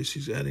shoot twice.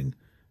 He's adding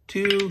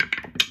 2.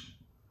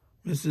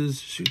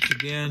 Misses, shoots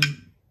again.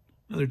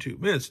 Another 2,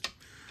 missed.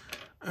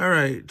 All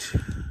right.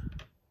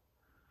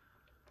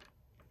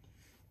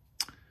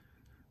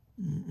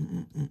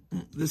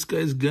 This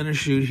guy's gonna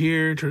shoot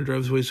here, try to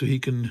drive his way so he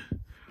can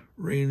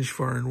range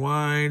far and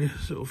wide.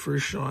 So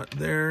first shot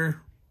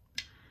there.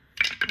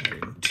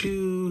 Adding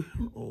 2,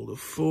 roll to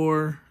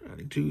 4,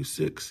 adding 2,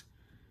 6,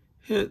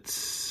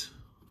 hits.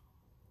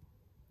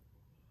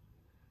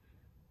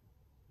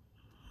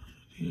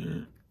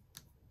 Here.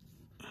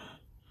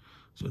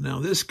 So now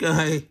this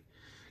guy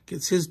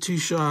gets his 2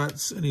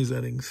 shots, and he's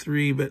adding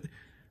 3, but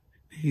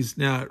he's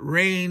now at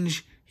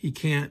range. He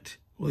can't,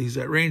 well, he's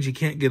at range. He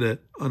can't get an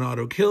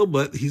auto kill,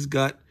 but he's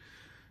got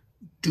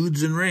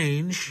dudes in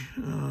range.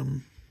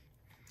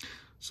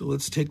 So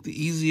let's take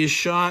the easiest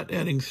shot,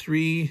 adding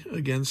 3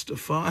 against a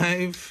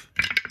 5.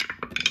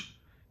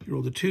 He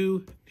rolled a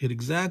 2, hit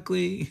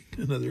exactly.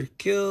 Another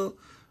kill.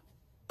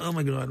 Oh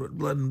my God, what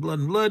blood and blood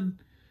and blood.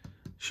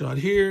 Shot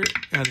here,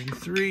 adding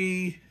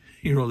 3.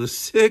 He rolled a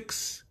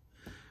 6.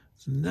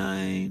 It's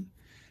 9.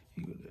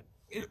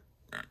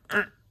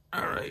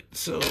 All right,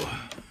 so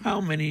how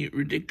many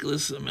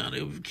ridiculous amount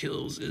of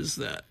kills is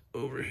that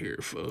over here,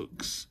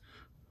 folks?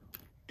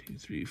 2,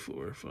 3,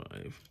 4,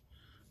 5,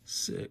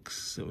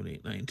 6, 7,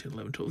 8, 9, 10,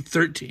 11, 12,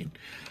 13.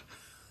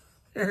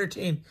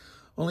 13.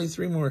 Only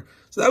 3 more.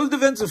 So that was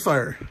defensive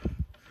fire.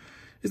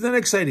 Isn't that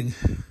exciting?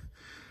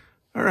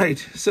 All right,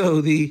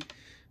 so the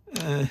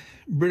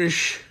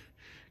British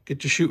get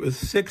to shoot with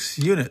 6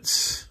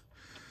 units.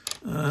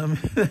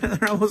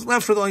 They're almost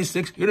left with only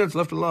 6 units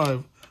left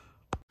alive.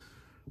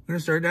 We're going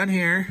to start down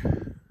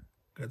here.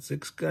 Got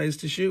 6 guys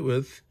to shoot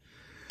with.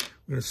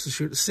 We're going to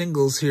shoot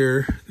singles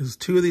here because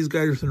 2 of these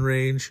guys are within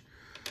range.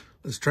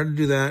 Let's try to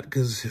do that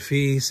because if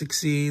he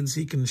succeeds,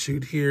 he can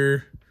shoot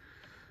here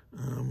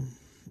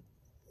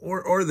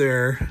or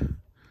there.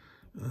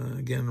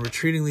 Again,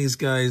 retreating these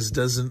guys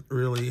doesn't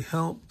really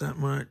help that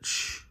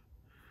much.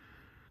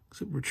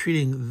 Except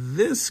retreating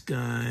this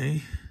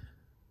guy.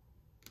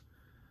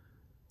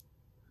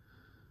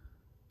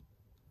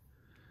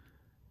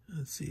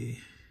 let's see.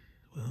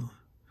 Well,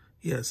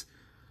 yes.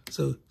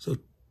 So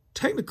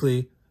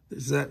technically,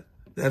 there's that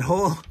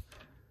whole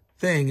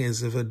thing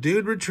is if a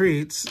dude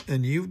retreats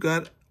and you've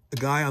got a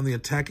guy on the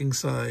attacking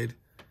side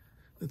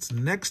that's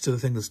next to the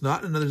thing that's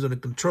not in another zone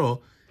of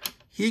control,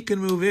 he can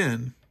move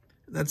in.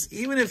 That's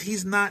even if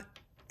he's not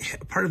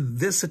part of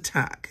this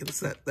attack. It's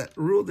that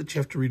rule that you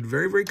have to read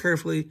very, very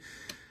carefully,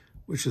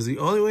 which is the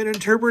only way to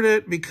interpret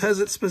it, because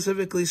it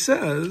specifically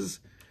says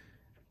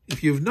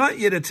if you've not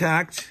yet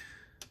attacked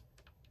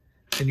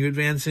and you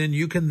advance in,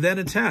 you can then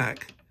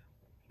attack,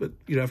 but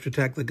you have to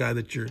attack the guy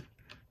that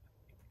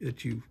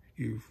if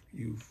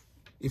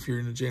you're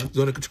in a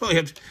zone of control, you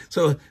have to.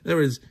 So in other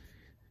words,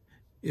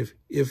 if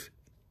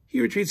he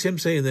retreats him,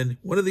 say, and then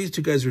one of these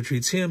two guys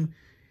retreats him,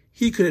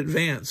 he could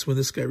advance when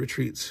this guy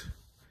retreats.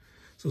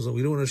 So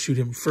we don't want to shoot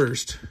him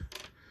first.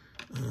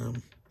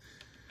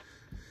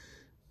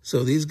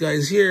 So these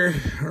guys here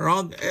are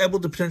all able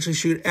to potentially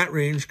shoot at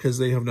range because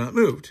they have not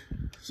moved.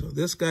 So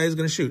this guy is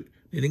going to shoot,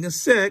 needing a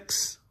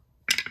 6.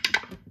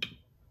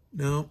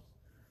 No,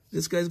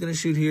 this guy's going to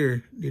shoot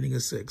here, needing a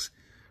 6.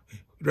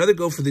 I'd rather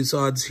go for these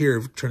odds here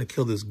of trying to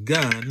kill this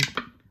gun.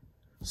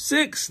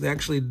 6, they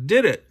actually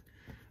did it.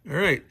 All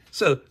right,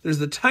 so there's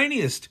the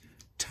tiniest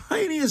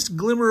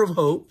glimmer of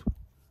hope.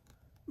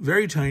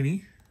 Very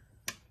tiny.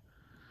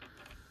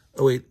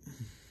 Oh, wait,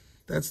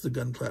 that's the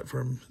gun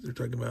platform they're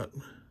talking about.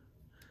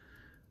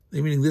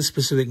 They meaning this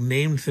specific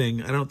name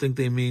thing. I don't think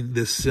they mean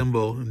this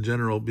symbol in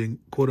general being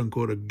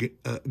quote-unquote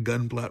a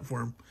gun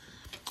platform.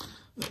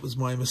 That was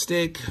my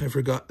mistake. I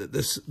forgot that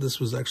this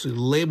was actually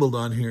labeled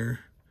on here,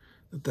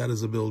 that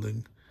is a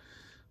building.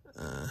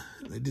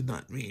 They did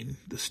not mean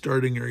the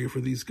starting area for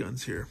these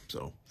guns here.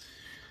 So,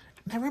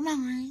 never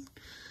mind.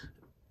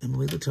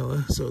 Emily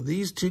Latella. So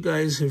these two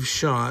guys have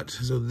shot.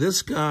 So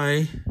this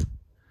guy,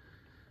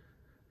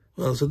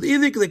 well, so you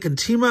think they can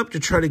team up to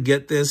try to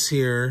get this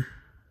here.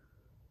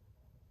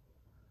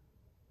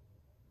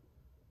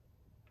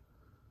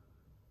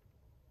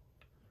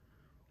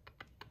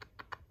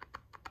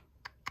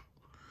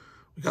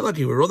 We got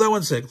lucky. We rolled that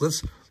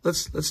 1-6.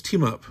 Let's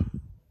team up.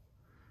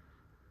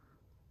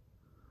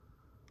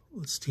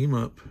 Let's team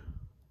up.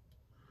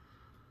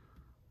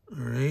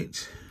 All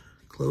right.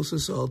 Close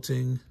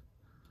assaulting.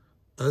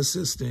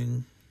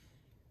 Assisting.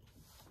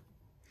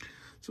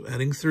 So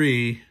adding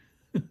 3.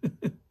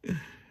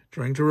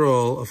 Trying to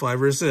roll a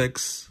 5 or a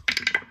 6.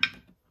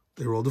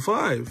 They rolled a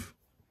 5.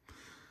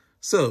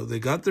 So they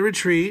got the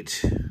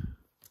retreat.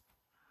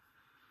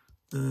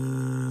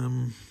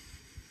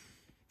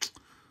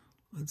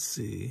 Let's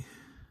see.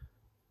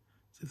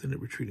 So if they end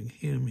up retreating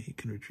him, he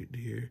can retreat to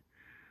here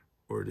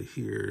or to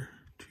here.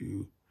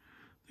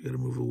 They got to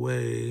move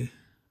away.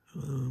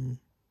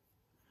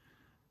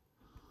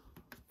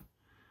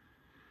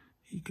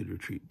 He could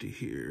retreat to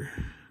here.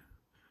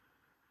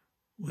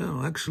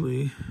 Well,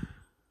 actually,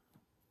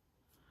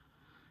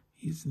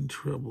 he's in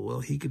trouble.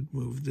 Well, he could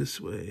move this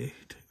way,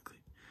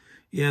 technically.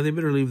 Yeah, they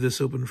better leave this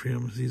open for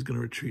him, because he's going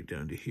to retreat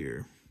down to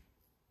here.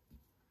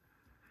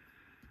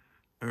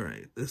 All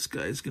right, this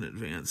guy's going to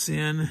advance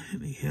in,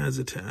 and he has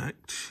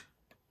attacked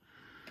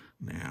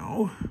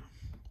now.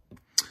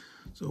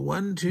 So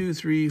 1, 2,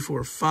 3,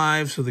 4,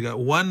 5. So they got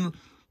one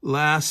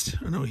last.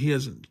 Oh, no, he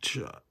hasn't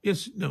shot.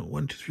 Yes, no,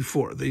 1, 2, 3,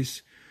 4.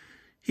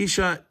 He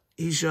shot,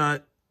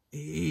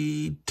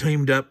 he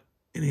timed up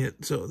and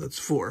hit. So that's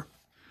 4.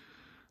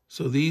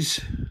 So these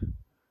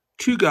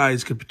two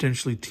guys could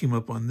potentially team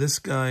up on this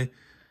guy,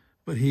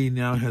 but he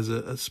now has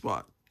a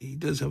spot. He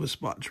does have a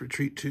spot to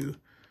retreat to.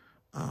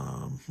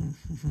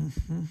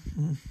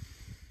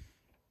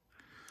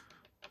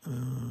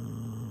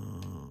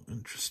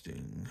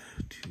 Interesting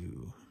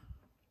too.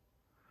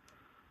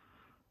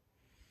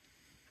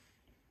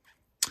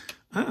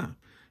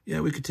 Yeah,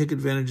 we could take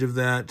advantage of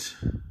that.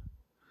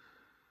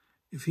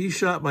 If he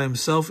shot by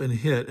himself and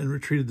hit and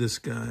retreated this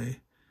guy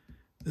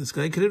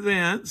could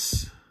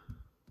advance.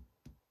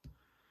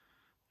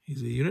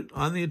 He's a unit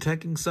on the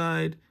attacking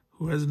side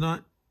who has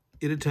not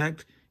yet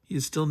attacked. He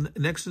is still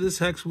next to this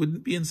hex,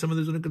 wouldn't be in some of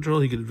the zone of control.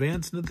 He could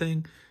advance in the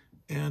thing,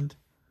 and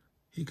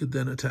he could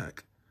then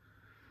attack.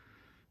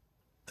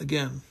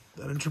 Again,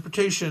 that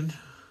interpretation,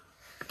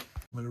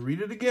 I'm going to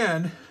read it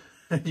again,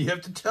 and you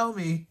have to tell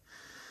me,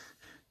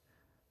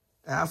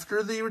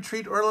 after the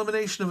retreat or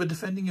elimination of a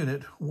defending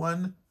unit,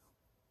 one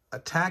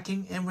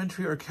attacking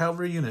infantry or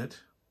cavalry unit,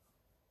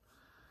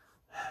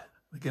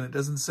 again, it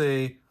doesn't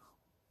say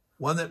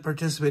one that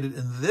participated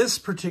in this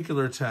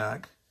particular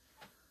attack,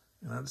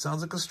 and that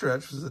sounds like a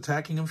stretch, which is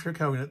attacking infantry or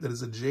cavalry unit that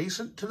is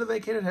adjacent to the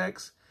vacated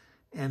hex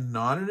and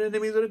not an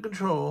enemy zone of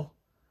control,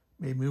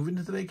 may move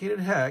into the vacated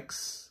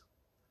hex.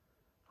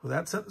 With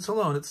that sentence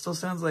alone, it still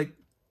sounds like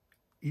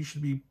you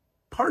should be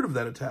part of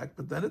that attack,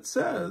 but then it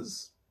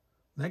says,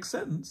 next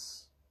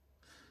sentence,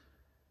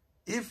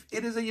 if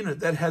it is a unit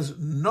that has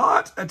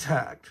not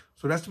attacked,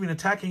 so it has to be an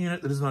attacking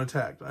unit that is not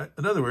attacked.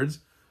 In other words,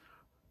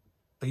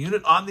 a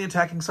unit on the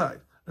attacking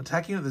side, an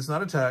attacking unit that's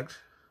not attacked,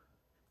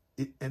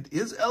 and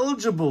is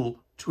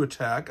eligible to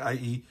attack,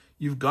 i.e.,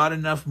 you've got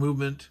enough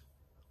movement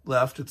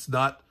left. It's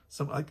not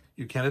like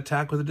you can't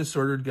attack with a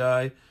disordered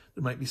guy.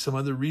 There might be some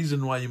other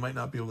reason why you might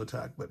not be able to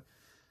attack, but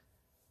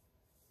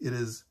it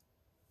is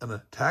an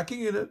attacking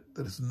unit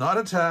that is not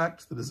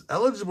attacked, that is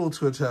eligible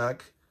to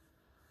attack.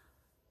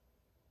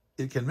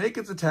 It can make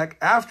its attack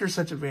after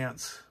such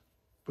advance,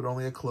 but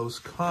only a close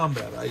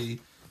combat, i.e.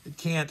 it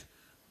can't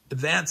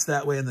advance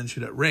that way and then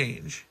shoot at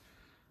range.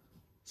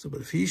 So,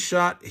 but if he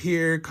shot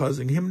here,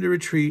 causing him to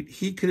retreat,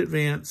 he could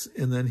advance,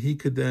 and then he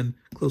could then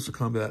close to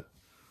combat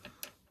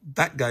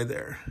that guy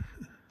there.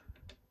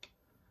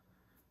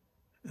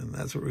 And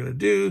that's what we're going to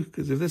do,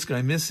 because if this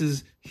guy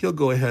misses, he'll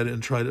go ahead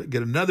and try to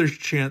get another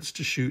chance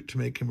to shoot to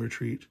make him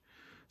retreat.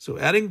 So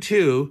adding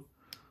 2,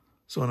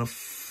 so on a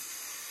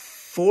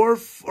 4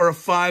 or a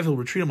 5, he'll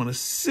retreat him. On a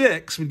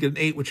 6, we'd get an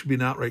 8, which would be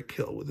an outright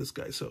kill with this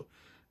guy. So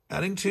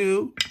adding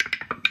 2,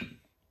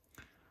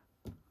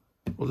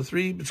 roll the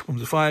 3, which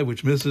becomes a 5,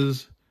 which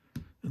misses.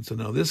 And so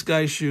now this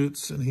guy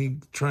shoots, and he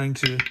trying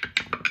to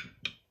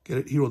get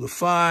it. He rolled a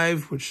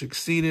 5, which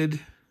succeeded.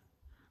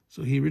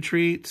 So he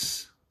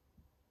retreats.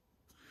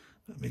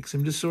 That makes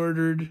him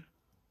disordered.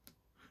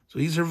 So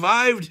he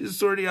survived his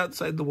sortie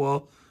outside the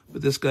wall,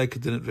 but this guy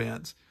could then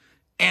advance.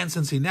 And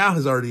since he now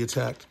has already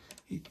attacked,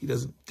 he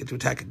doesn't get to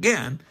attack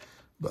again.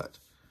 But,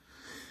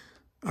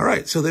 all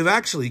right, so they've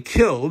actually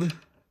killed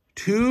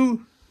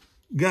 2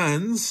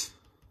 guns.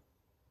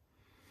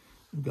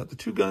 We've got the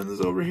 2 guns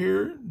over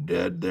here,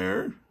 dead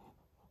there.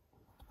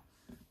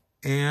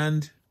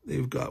 And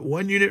they've got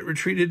 1 unit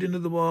retreated into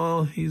the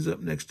wall. He's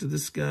up next to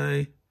this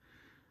guy.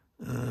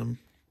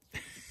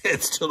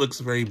 It still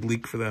looks very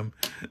bleak for them.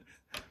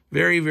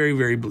 Very, very,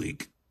 very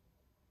bleak.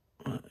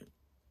 Look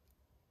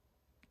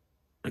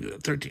at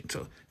that, 13.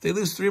 So if they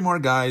lose 3 more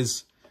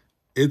guys,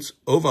 it's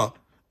over.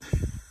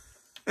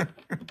 All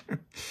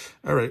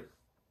right.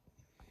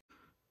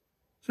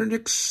 Turn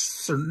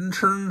 6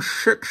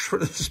 for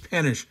the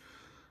Spanish.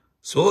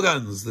 Swivel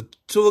guns. The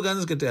swivel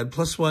guns get to add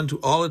 +1 to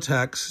all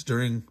attacks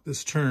during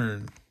this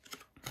turn.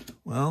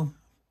 Well,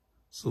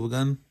 swivel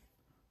gun.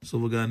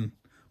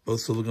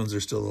 Both swivel guns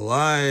are still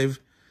alive.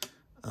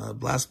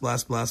 Blast,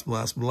 blast, blast,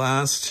 blast,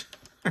 blast.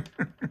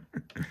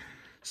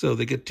 So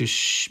they get to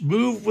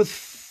move with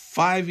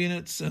 5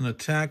 units and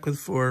attack with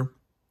 4.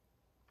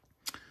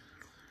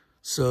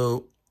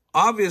 So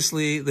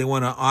obviously they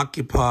want to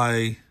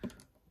occupy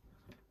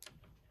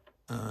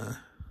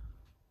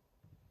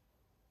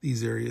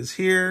these areas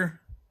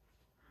here.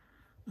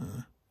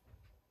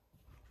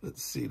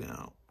 Let's see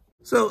now.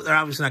 So they're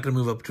obviously not going to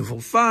move up to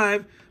full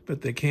 5,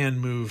 but they can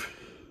move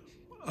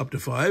up to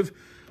 5.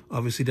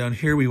 Obviously down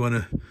here we want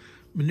to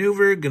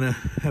maneuver. Going to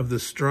have the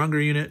stronger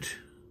unit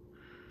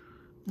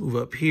move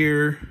up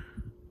here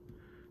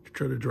to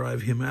try to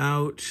drive him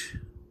out.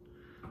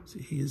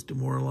 See, he is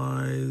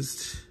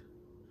demoralized.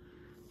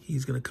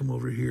 He's going to come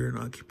over here and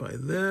occupy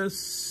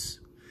this.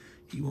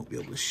 He won't be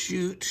able to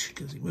shoot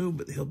because he moved,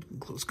 but he'll be in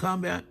close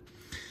combat.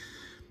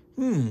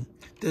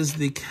 Does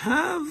the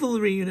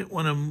cavalry unit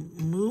want to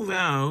move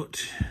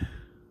out?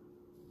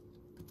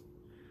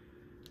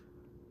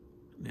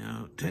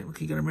 Now,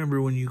 technically, you got to remember,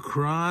 when you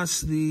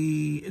cross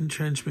the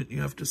entrenchment,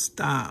 you have to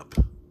stop.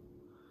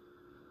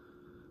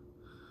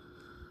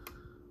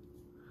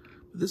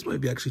 This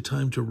might be actually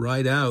time to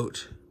ride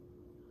out.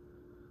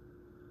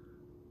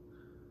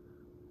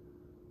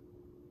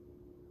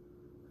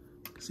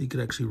 So you could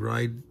actually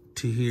ride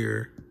to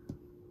here.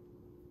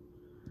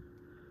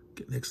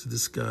 Get next to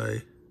this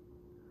guy.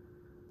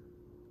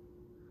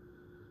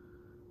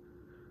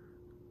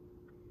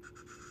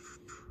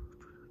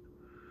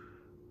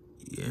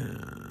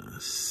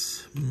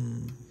 Yes.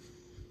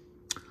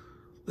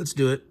 Let's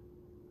do it.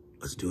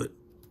 Let's do it.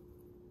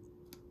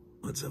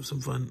 Let's have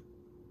some fun.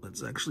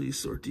 Let's actually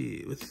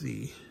sortie with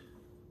the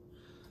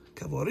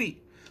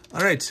cavalry.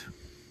 All right.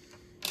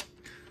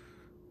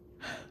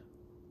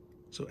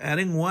 So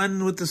adding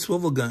 1 with the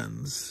swivel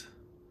guns.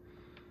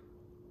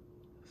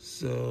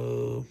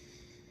 So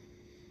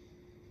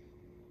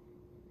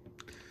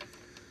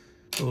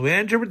the way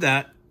I interpret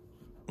that,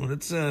 when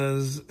it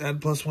says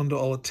add +1 to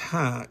all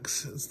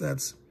attacks,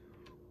 that's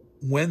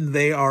when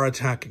they are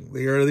attacking.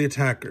 They are the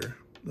attacker.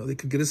 Now they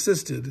could get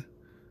assisted,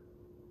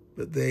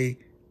 but they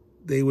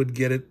would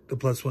get it the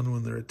 +1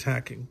 when they're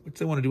attacking, which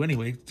they want to do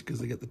anyway because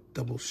they get the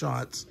double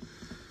shots.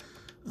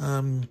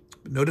 No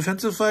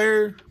defensive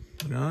fire.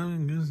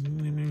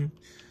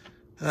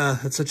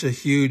 That's such a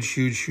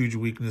huge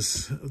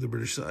weakness of the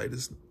British side,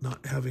 is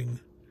not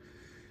having.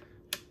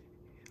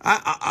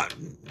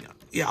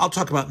 Yeah, I'll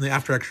talk about in the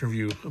after action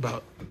review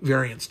about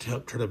variants to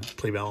help try to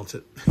play balance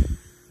it.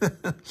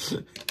 I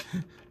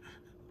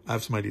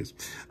have some ideas.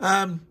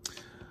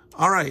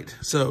 All right,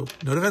 so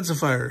no defensive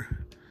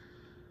fire.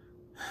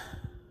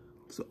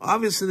 So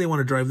obviously they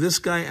want to drive this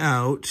guy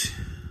out.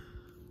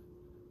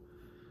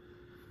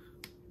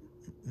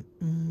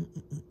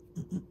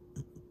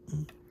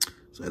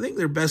 So I think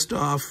they're best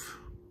off.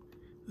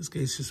 In this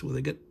case, just well,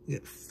 they get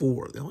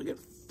 4. They only get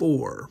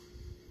 4.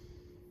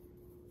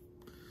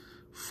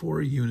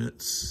 4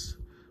 units.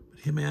 But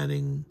him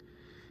adding,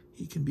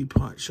 he can be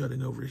pot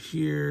shotting over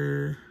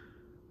here.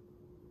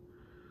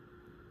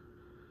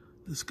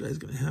 This guy's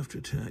going to have to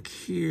attack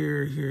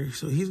here, here.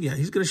 So he's going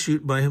to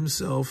shoot by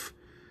himself.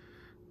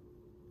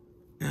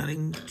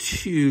 Adding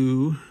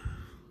 2.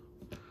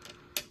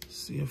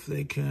 See if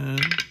they can.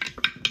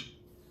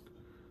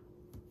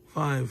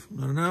 5,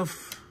 not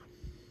enough.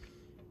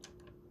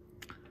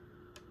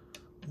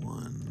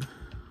 1.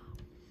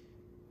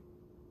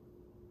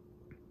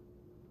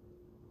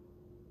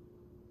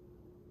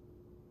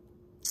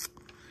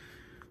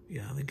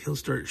 Yeah, I think he'll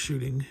start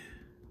shooting.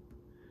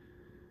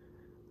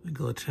 I think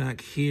he'll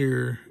attack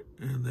here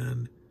and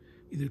then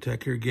either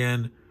attack here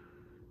again.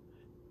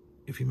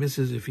 If he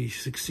misses, if he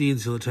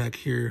succeeds, he'll attack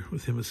here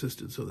with him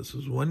assisted. So this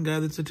is one guy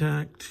that's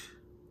attacked.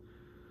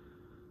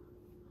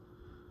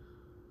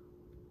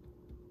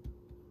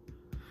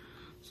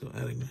 So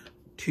adding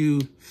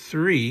 2,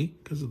 3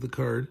 because of the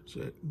card.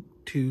 So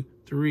 2,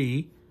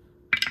 3.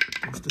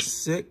 That's the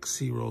 6.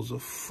 He rolls a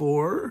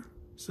 4.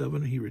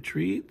 7, he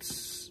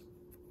retreats.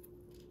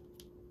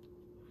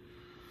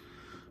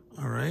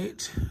 All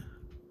right.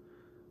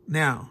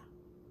 Now,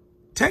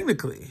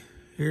 technically,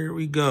 here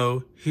we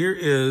go. Here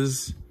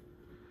is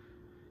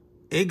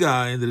a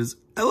guy that is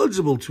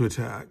eligible to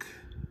attack.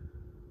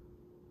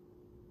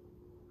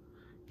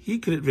 He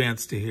could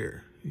advance to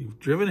here. You've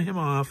driven him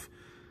off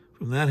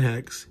from that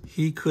hex.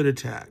 He could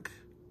attack.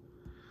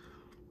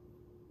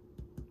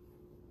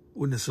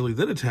 Wouldn't necessarily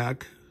then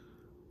attack,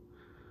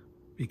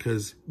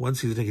 because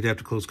once he's attacking, he'd have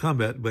to close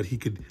combat, but he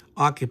could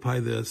occupy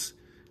this.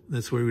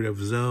 That's where we'd have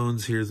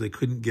zones here, as they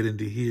couldn't get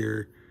into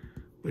here,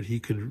 but he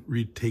could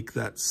retake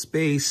that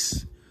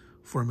space,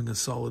 forming a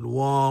solid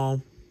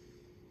wall.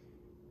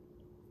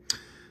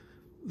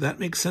 That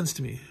makes sense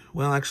to me.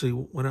 Well, actually,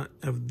 why not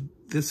have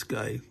this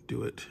guy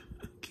do it?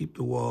 Keep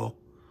the wall.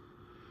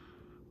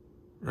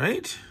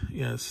 Right?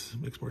 Yes,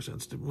 makes more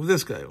sense to move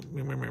this guy.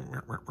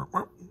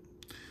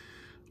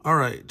 All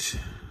right.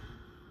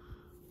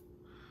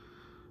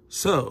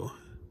 So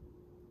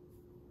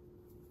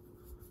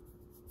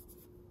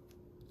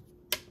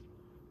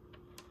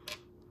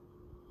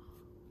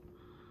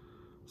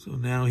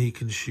now he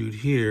can shoot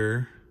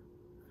here.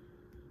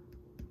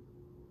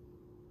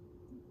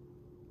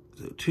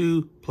 So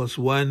 2 plus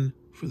 1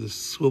 for the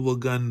swivel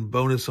gun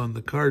bonus on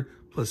the card,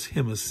 plus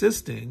him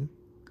assisting.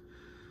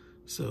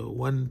 So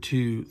 1,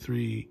 2,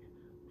 3,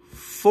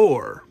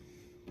 4.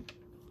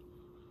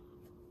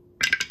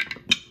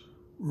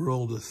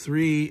 Rolled a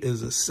 3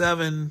 is a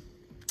 7.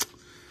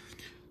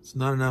 It's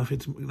not enough.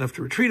 It's enough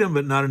to retreat him,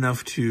 but not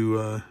enough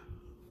to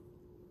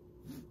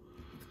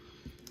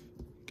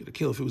get a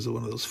kill if it was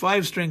one of those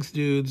 5 strength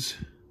dudes.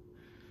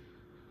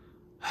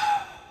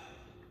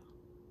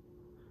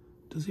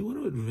 Does he want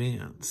to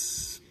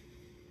advance?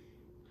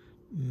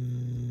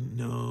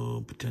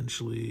 No,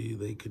 potentially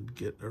they could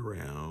get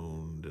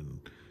around, and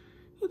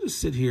he'll just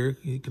sit here.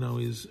 He can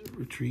always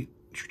retreat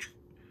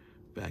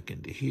back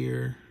into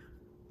here.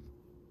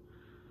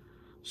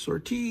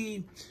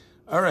 Sortie.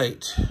 All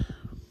right.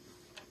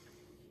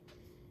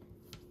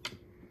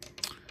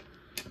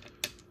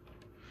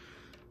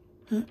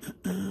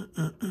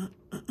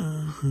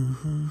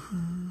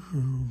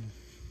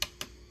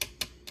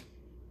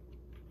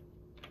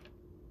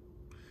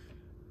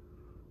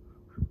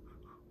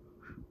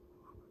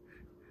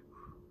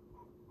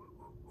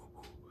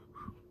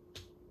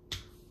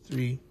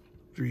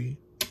 Three.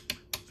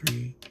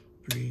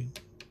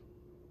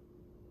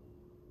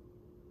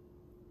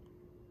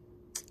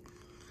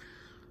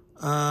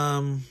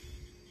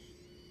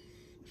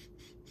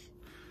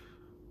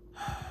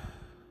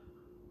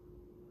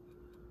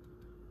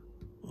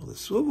 Well, the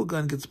swivel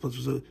gun gets plus,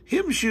 so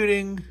him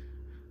shooting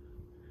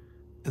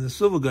and the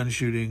swivel gun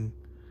shooting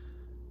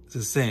is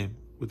the same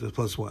with the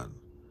 +1.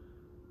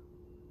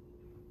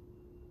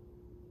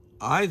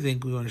 I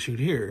think we want to shoot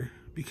here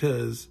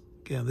because,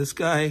 again, this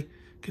guy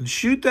can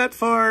shoot that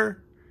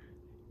far.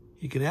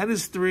 He can add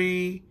his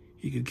 3.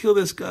 He could kill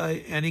this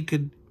guy, and he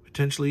could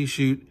potentially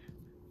shoot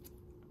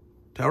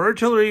tower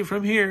artillery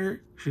from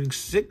here, shooting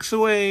 6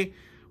 away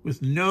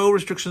with no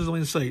restrictions on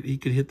the sight. He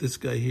could hit this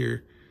guy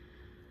here.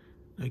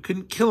 I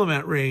couldn't kill him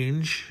at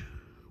range.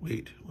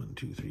 Wait, 1,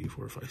 2, 3,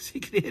 4, 5. He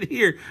could hit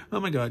here. Oh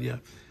my God, yeah.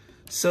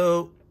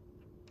 So,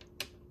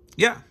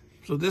 yeah.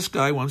 So this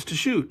guy wants to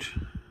shoot.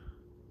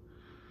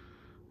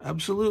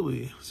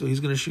 Absolutely. So he's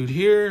going to shoot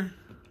here.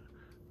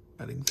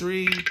 Adding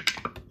 3.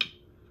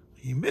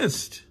 He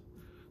missed.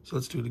 So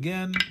let's do it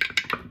again.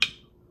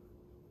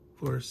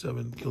 4,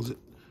 7, kills it.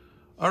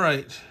 All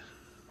right.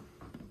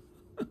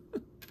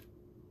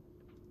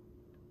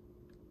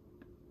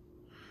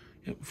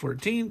 Yep,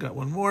 14, got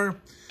 1 more.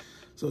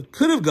 So it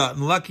could have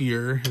gotten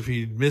luckier. If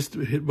he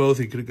hit both,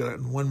 he could have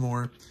gotten 1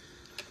 more.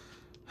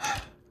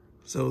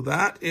 So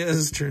that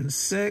is turn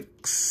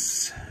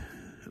 6.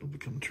 It'll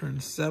become turn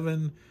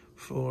 7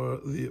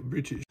 for the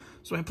British.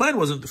 So my plan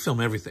wasn't to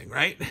film everything,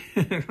 right?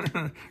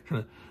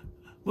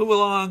 Move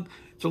along.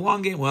 It's a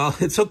long game. Well,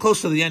 it's so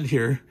close to the end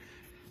here.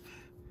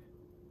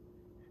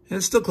 And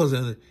it's still close to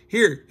the end.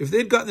 Here, if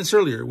they'd gotten this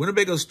earlier,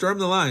 Winnebago stormed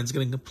the lines,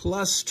 getting a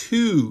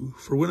 +2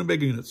 for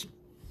Winnebago units.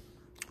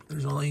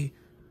 There's only,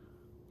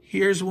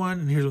 here's one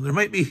and here's one. There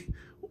might be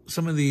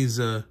some of these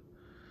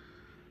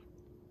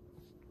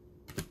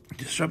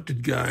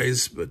disrupted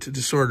guys, but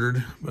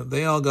disordered. But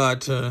they all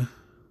got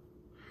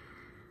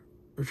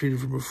retreated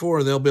from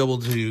before. They'll be able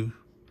to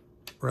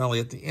rally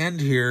at the end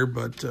here,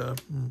 but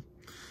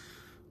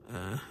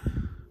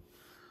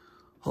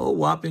whole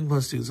whopping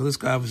 +2. So this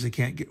guy obviously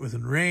can't get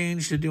within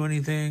range to do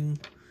anything.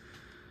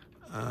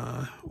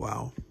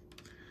 Wow.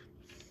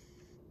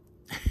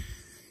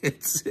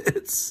 It's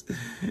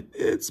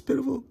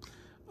pitiful.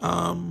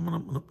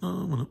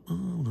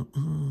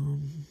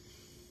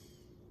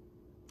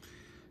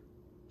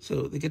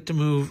 So they get to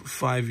move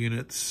 5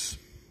 units.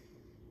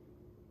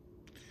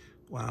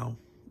 Wow,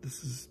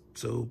 this is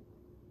so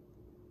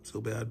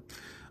bad.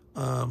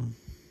 All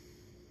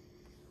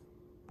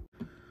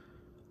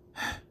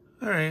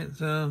right,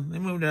 so they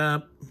moved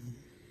up.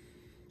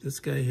 This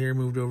guy here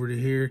moved over to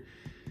here.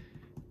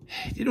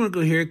 He didn't want to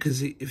go here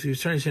because if he was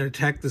trying to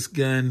attack this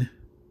gun,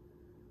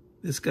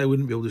 this guy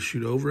wouldn't be able to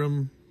shoot over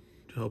him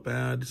to help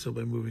add. So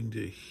by moving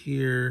to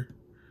here,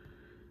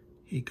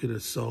 he could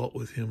assault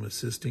with him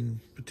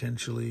assisting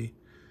potentially.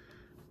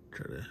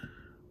 Try to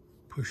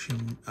push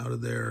him out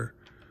of there.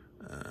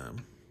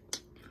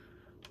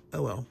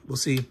 Oh well, we'll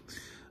see.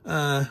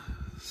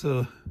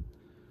 So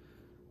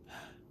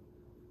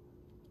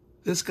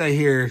this guy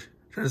here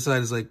trying to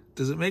decide is like,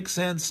 does it make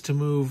sense to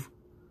move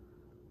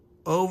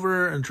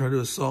over and try to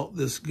assault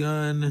this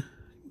gun,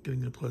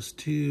 getting a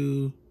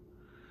 +2?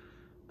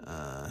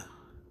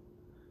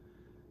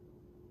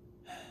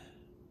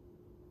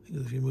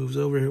 If he moves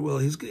over here, well,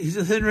 he's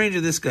within range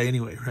of this guy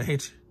anyway,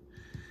 right?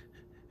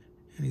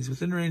 And he's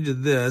within range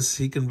of this.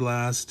 He can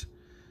blast.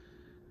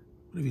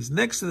 But if he's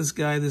next to this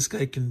guy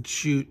can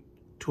shoot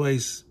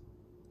twice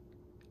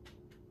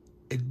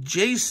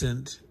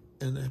adjacent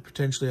and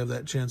potentially have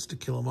that chance to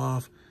kill him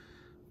off.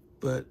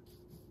 But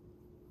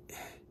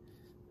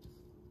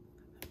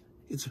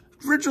it's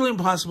virtually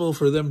impossible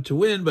for them to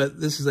win,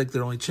 but this is like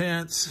their only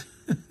chance.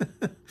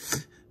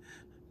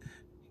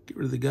 Get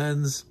rid of the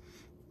guns.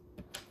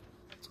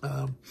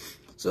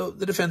 So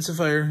the defensive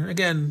fire,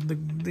 again,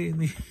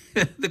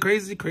 the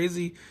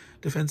crazy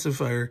defensive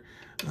fire.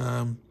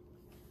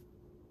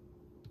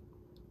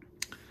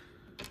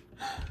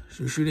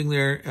 So shooting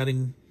there,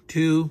 adding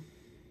 2.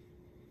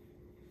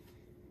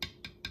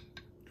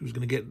 Who's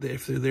going to get there?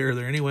 If they're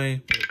there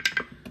anyway.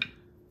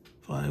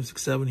 5,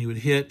 6, 7, he would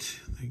hit.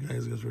 The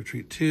guy's going to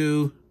retreat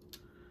 2,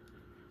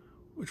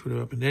 which would have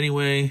happened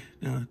anyway.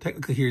 Now,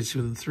 technically here it's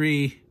within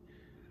 3.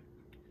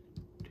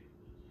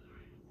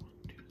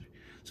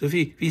 So if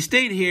he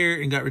stayed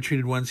here and got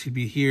retreated once, he'd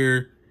be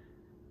here.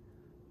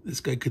 This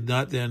guy could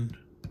not then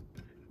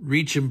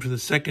reach him for the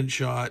second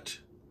shot.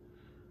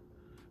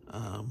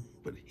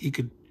 But he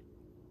could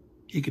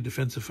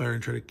defensive fire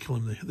and try to kill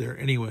him there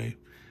anyway.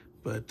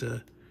 But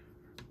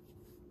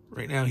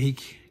right now he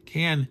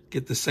can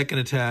get the second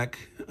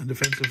attack on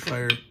defensive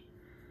fire.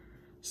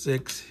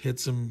 6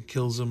 hits him,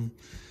 kills him.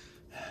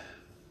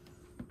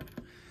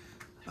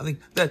 I think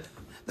that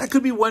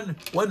could be one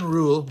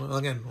rule. Well,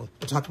 again, we'll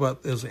talk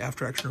about this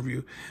after action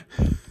review.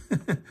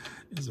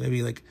 Is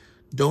maybe like,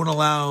 don't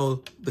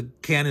allow the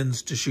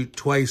cannons to shoot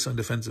twice on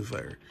defensive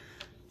fire.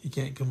 You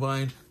can't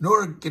combine,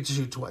 nor get to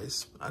shoot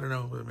twice. I don't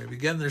know, but maybe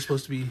again, they're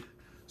supposed to be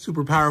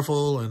super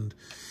powerful, and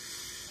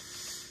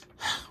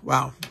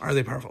wow, are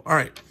they powerful? All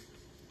right.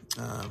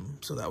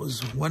 So that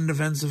was 1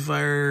 defensive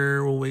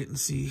fire. We'll wait and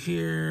see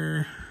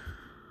here.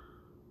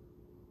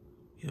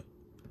 Yep.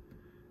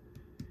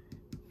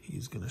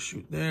 He's going to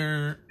shoot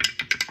there.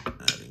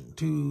 Adding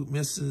 2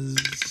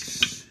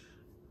 misses.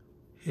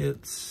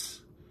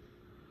 Hits.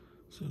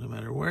 So no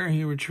matter where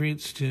he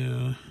retreats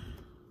to.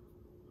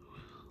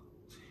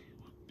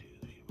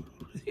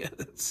 Yeah,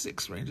 that's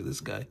 6 range of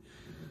this guy.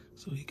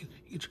 So he can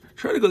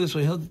try to go this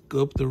way. He'll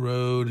go up the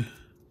road.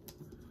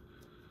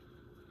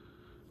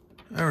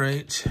 All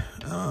right.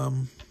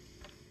 Oh,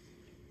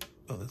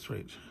 that's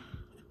right.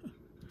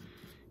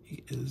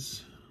 He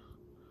is.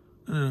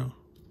 No.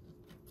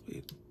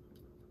 Wait.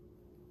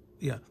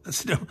 Yeah,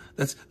 that's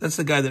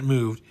the guy that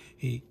moved.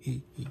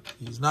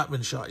 He's not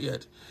been shot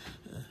yet.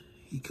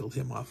 He killed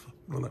him off.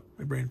 Roll up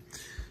my brain.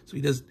 So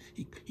he does.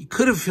 He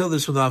could have filled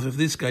this one off if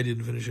this guy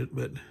didn't finish it,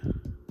 but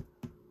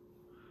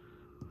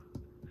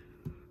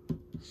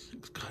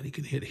God, he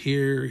can hit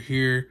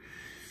here.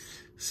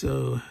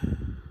 So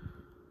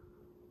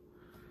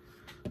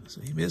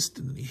he missed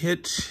and he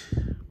hit.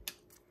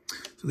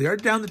 So they are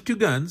down to 2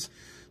 guns.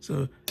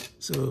 So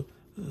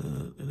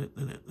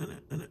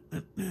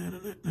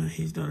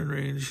he's not in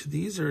range.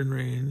 These are in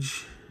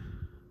range.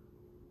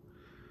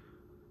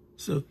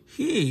 So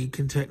he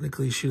can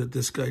technically shoot at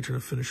this guy trying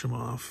to finish him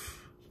off.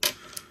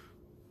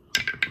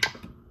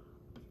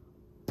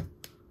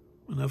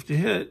 Enough to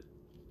hit.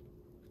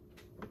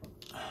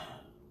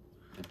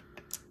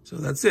 So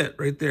that's it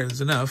right there. There's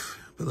enough.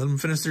 But let them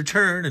finish their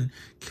turn and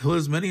kill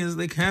as many as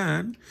they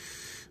can.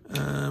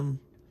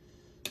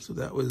 So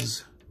that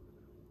was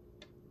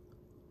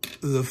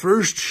the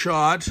first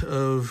shot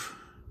of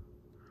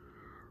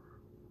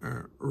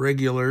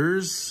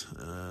regulars.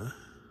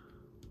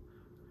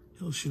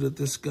 He'll shoot at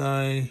this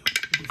guy.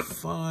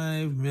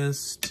 5,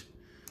 missed.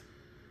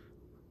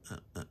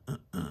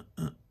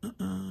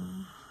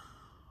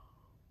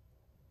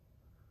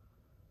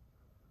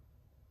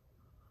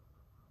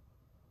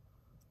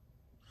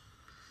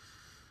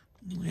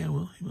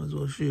 as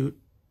well shoot.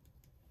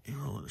 You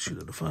know, I want to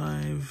shoot at a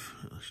 5.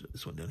 I'll shoot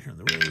this one down here on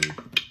the road.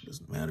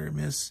 Doesn't matter,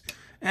 miss.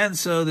 And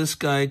so this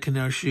guy can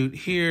now shoot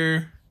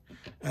here,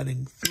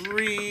 adding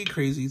 3,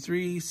 crazy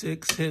 3,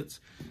 6 hits,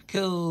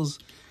 kills.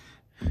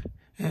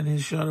 And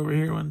his shot over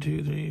here, 1,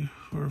 2, 3,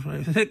 4,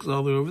 5, 6,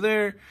 all the way over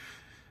there.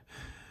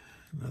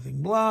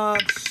 Nothing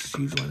blocks,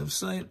 huge line of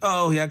sight.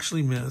 Oh, he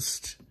actually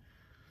missed.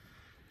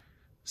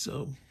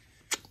 So,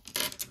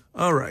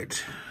 all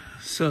right.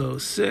 So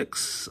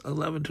 6,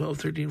 11, 12,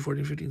 13,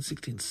 14, 15,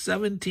 16,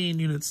 17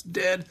 units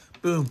dead.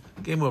 Boom,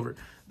 game over.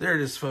 There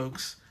it is,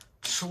 folks.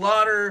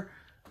 Slaughter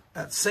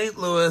at St.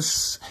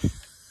 Louis.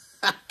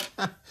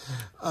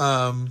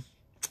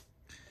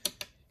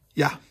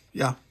 Yeah,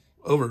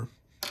 over.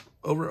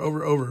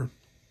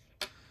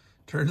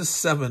 Turn to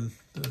 7.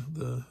 I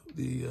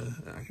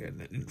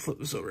didn't flip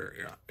this over.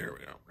 Yeah, here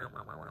we go.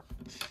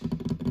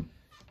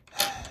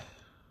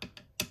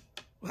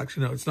 Well,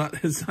 actually, no, it's not.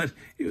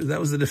 That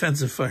was the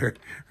defensive fire,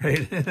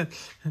 right?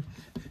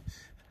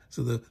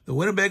 So the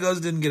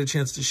Winnebagos didn't get a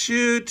chance to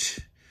shoot.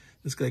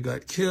 This guy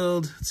got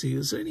killed. Let's see,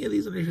 is there any of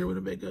these under here,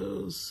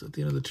 Winnebagos? At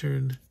the end of the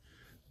turn,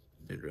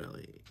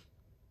 mid-rally.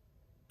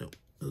 No,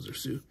 those are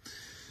Sioux.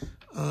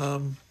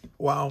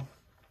 Wow.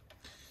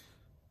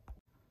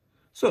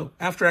 So,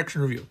 after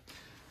action review.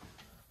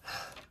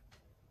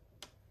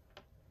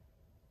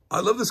 I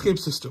love this game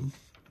system.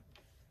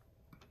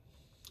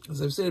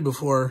 As I've stated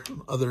before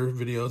in other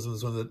videos and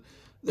this one, that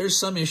there's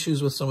some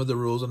issues with some of the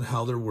rules and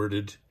how they're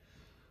worded.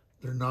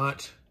 They're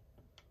not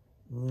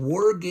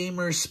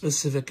wargamer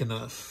specific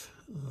enough.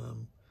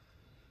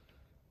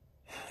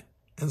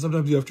 And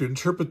sometimes you have to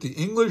interpret the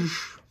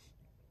English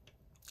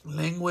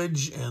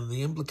language and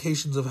the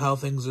implications of how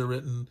things are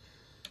written.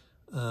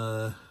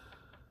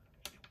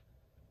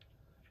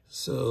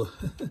 So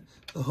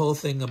the whole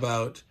thing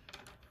about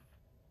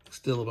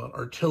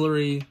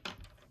artillery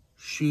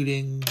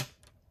shooting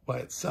by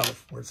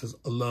itself, where it says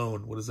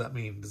alone, what does that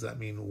mean? Does that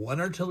mean one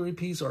artillery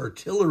piece or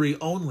artillery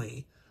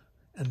only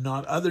and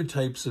not other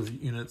types of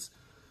units?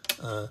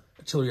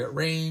 Artillery at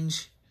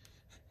range.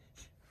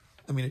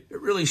 I mean,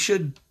 it really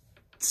should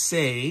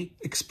say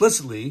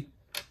explicitly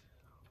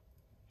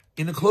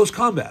in a close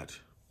combat,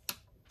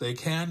 they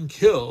can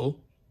kill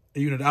a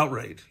unit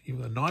outright,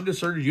 even a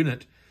non-deserted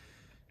unit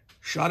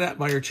shot at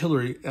by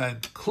artillery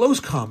at close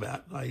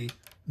combat, i.e.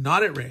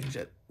 not at range,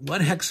 at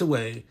 1 hex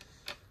away,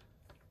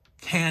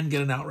 can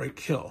get an outright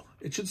kill.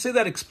 It should say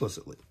that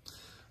explicitly.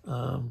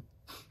 And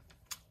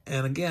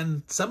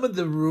again, some of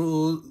the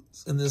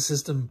rules in this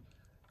system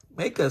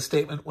make a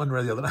statement one way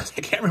or the other. I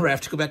can't remember. I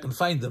have to go back and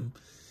find them.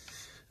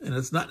 And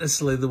it's not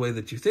necessarily the way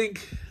that you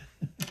think.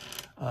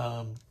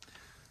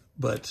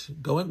 But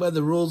going by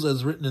the rules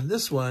as written in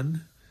this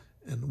one,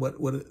 and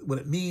what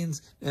it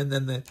means, and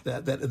then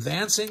that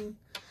advancing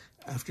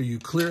after you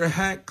clear a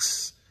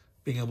hex,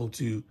 being able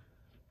to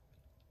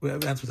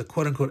advance with a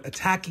quote-unquote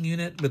attacking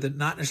unit, but that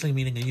not necessarily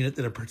meaning a unit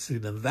that are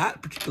participating in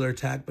that particular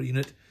attack, but a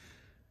unit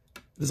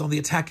that is on the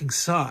attacking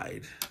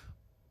side.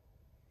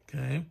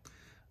 Okay?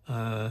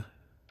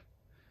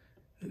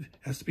 It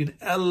has to be an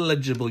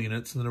eligible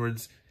unit. So in other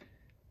words,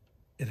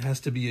 it has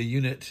to be a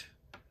unit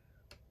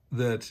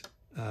that,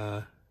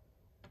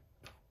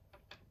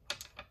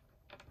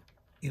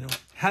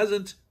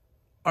 hasn't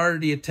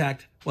already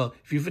attacked. Well,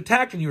 if you've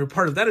attacked and you were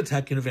part of that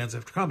attack, you can advance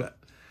after combat.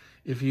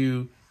 If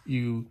you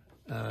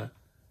have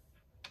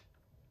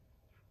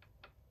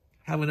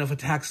enough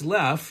attacks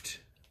left,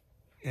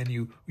 and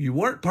you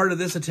weren't part of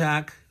this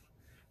attack,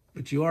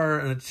 but you are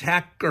an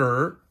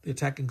attacker, the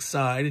attacking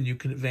side, and you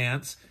can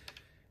advance,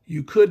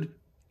 you could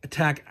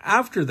attack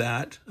after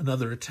that,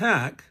 another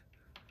attack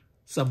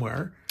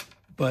somewhere,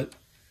 but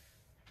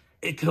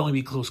it could only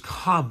be close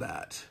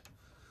combat.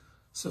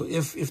 So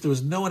if there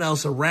was no one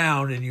else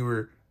around and you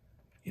were,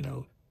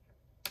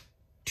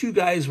 2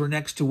 guys were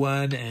next to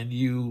one and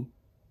you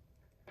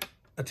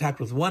attacked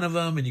with one of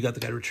them and you got the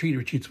guy to retreat, he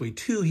retreats away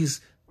 2, he's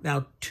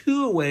now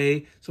 2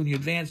 away, so when you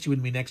advanced, you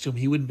wouldn't be next to him.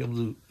 He wouldn't be able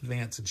to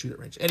advance and shoot at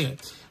range. Anyway,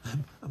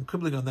 I'm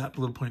quibbling on that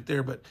little point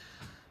there, but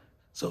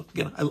so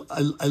again,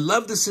 I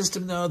love the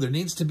system though. There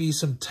needs to be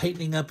some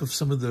tightening up of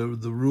some of the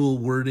rule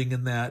wording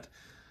in that.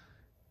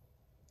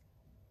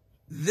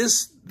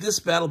 This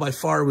battle by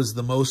far was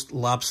the most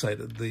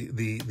lopsided,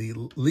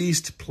 the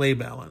least play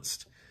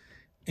balanced.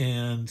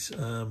 And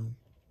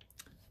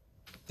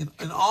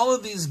in all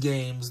of these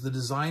games, the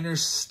designer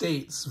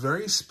states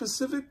very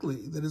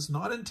specifically that it's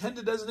not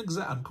intended as an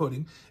I'm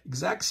quoting,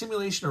 exact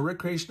simulation or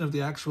recreation of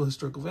the actual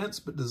historical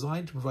events, but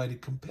designed to provide a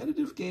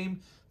competitive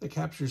game that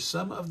captures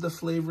some of the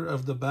flavor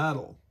of the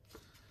battle.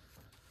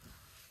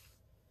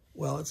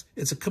 Well,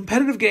 it's a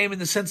competitive game in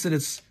the sense that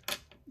it's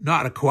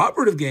not a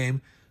cooperative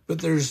game, but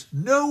there's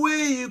no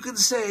way you can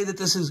say that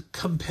this is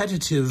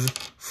competitive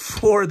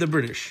for the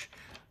British.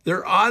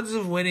 Their odds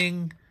of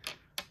winning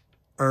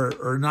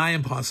are nigh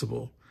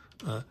impossible.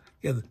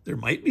 Again, there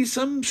might be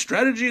some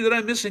strategy that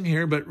I'm missing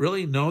here, but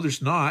really, no,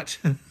 there's not.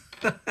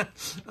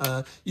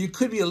 You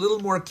could be a little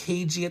more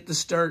cagey at the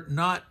start,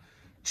 not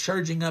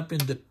charging up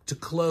into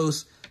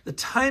close. The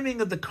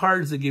timing of the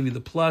cards that give you the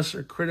plus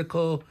are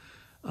critical.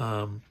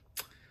 So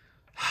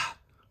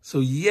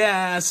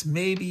yes,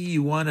 maybe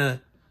you want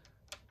to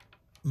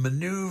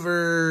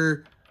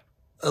maneuver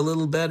a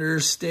little better,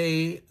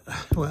 stay.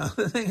 Well,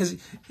 the thing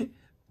is,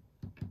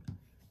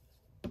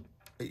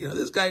 you know,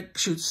 this guy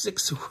shoots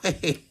 6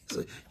 away.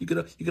 So you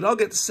could all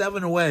get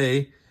 7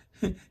 away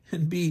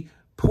and be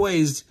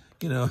poised,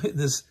 you know, in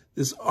this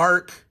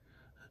arc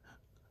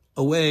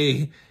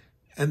away,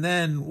 and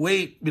then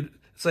wait.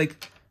 It's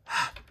like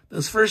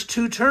those first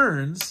 2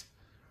 turns,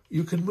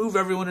 you can move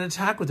everyone and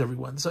attack with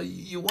everyone. So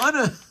you want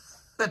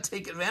to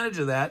take advantage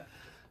of that,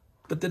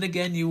 but then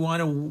again, you want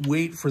to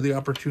wait for the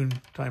opportune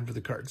time for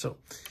the card. So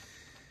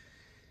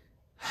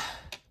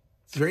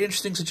it's a very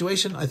interesting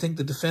situation. I think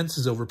the defense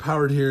is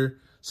overpowered here.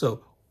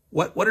 So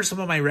what are some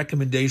of my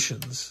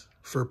recommendations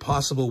for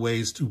possible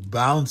ways to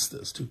balance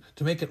this, to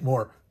make it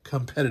more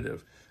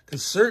competitive?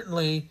 Because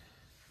certainly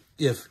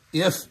if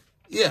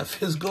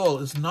his goal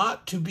is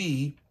not to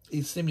be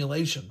a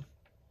simulation,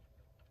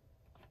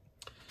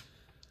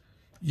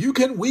 you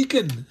can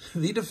weaken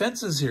the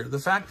defenses here. The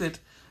fact that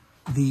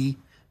the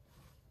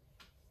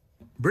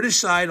British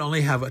side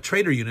only have a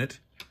trader unit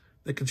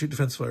that can shoot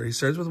defensive fire. He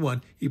starts with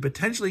 1. He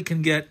potentially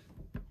can get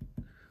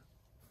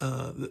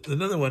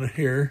another one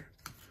here.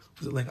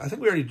 Was it Link? I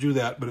think we already drew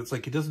that, but it's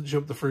like he doesn't show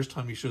up the first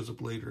time, he shows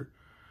up later.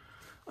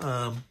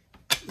 The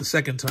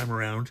second time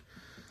around.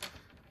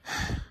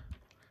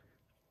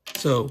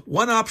 So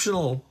one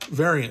optional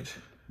variant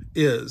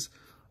is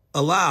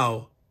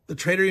allow the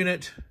trader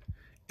unit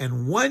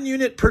and 1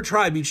 unit per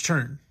tribe each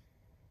turn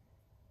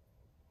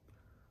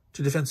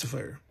to defensive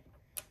fire.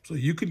 So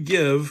you could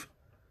give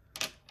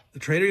the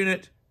trader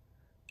unit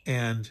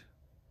and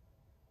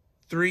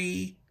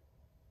 3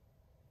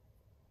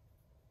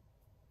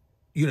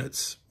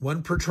 units,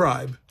 1 per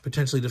tribe,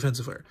 potentially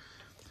defensive fire.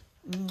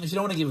 If you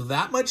don't want to give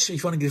that much,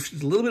 if you want to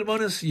give a little bit of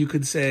bonus, you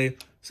could say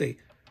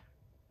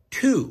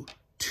 2,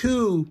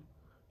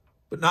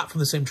 but not from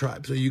the same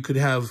tribe. So you could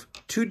have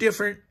 2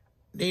 different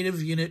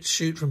native units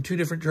shoot from 2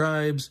 different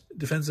tribes,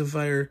 defensive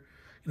fire.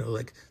 You know,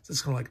 like,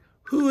 it's kind of like,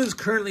 who is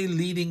currently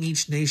leading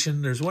each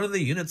nation? There's one of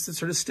the units that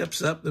sort of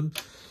steps up and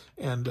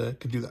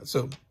can do that.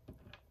 So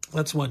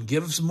that's one.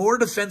 Give some more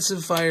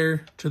defensive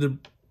fire to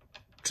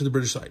the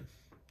British side.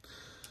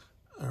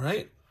 All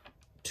right,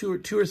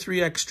 2 or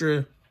 3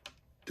 extra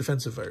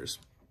defensive fires.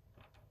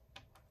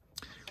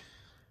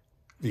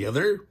 The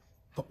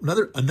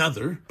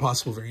another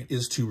possible variant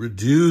is to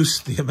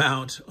reduce the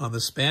amount on the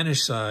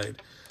Spanish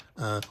side.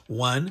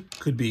 One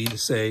could be to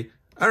say,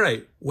 all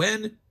right,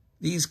 when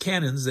these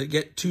cannons that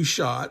get 2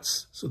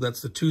 shots, so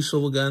that's the 2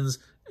 swivel guns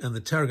and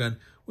the tower gun,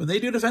 when they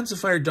do defensive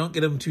fire, don't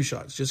get them 2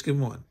 shots, just give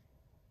them 1.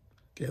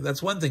 Okay,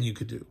 that's one thing you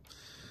could do.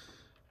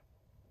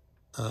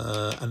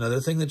 Another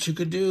thing that you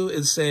could do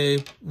is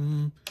say,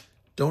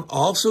 don't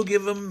also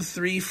give them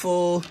 3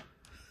 full,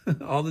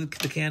 all the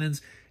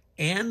cannons,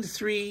 and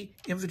 3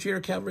 infantry or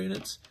cavalry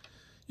units.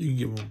 You can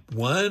give them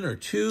 1 or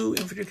 2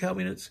 infantry or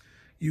cavalry units.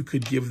 You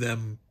could give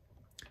them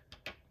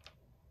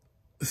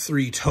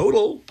 3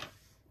 total.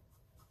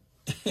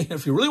 And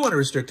if you really want to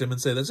restrict them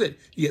and say, that's it,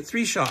 you get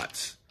 3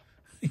 shots.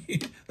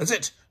 That's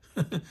it.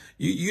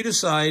 you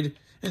decide.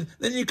 And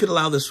then you could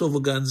allow the swivel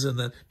guns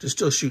and to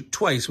still shoot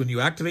twice. When you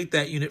activate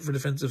that unit for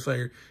defensive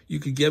fire, you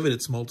could give it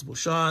its multiple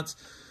shots.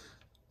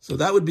 So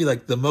that would be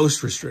like the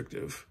most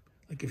restrictive.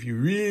 Like if you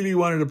really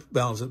wanted to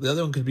balance it. The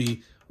other one could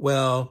be,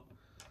 well,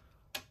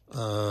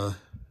 you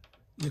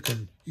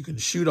can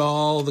shoot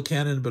all the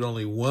cannon, but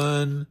only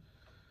 1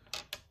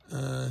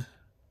 of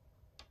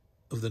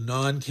the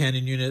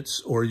non-cannon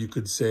units. Or you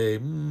could say,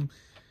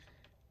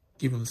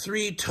 give them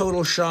 3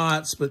 total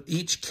shots, but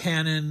each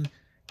cannon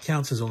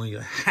counts as only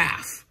a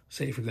half.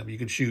 Say, for example, you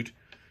could shoot,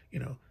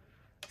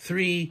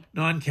 3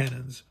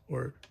 non-cannons,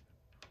 or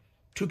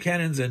 2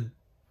 cannons and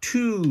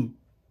 2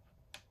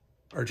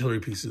 artillery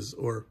pieces,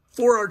 or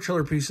 4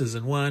 artillery pieces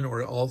and 1,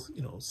 or all,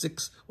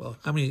 6. Well,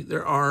 how many?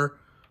 There are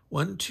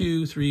 1,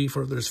 2, 3,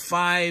 4. There's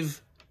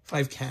 5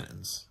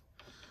 cannons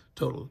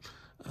total.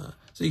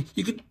 So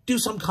you could do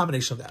some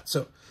combination of that.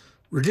 So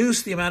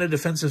reduce the amount of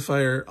defensive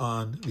fire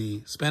on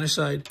the Spanish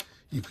side.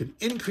 You could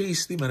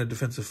increase the amount of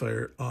defensive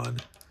fire on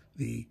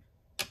the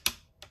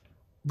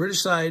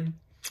British side.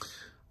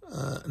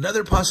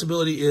 Another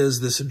possibility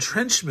is this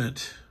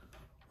entrenchment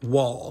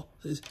wall.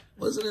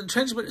 Well, is an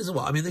entrenchment is a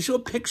wall. I mean, they show a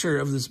picture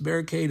of this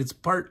barricade. It's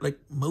part like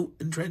moat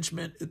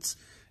entrenchment. It's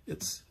you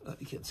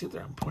can't see it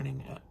there. I'm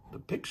pointing at the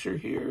picture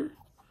here.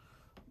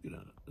 I'm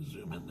gonna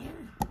zoom in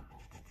there.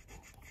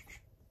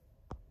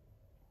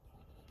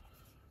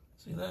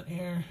 See that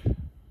here?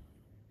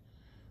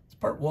 It's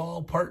part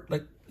wall, part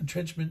like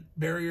entrenchment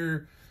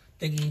barrier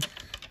thingy.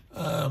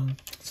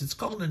 So it's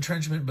called an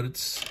entrenchment, but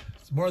it's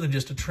more than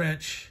just a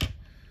trench.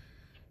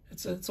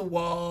 It's a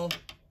wall.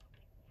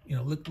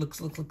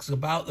 Looks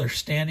about, they're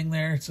standing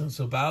there. It's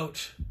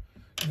about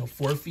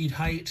 4 feet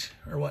height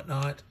or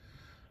whatnot.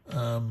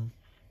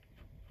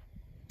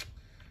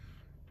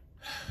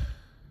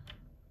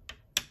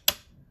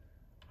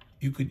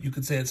 You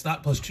could say it's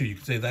not +2. You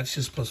could say that's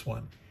just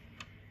 +1.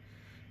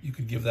 You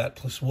could give that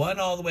 +1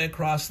 all the way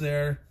across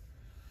there.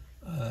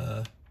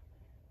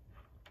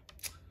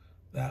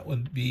 That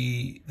would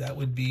be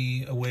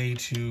a way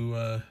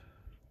to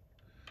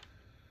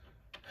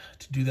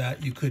do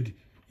that. You could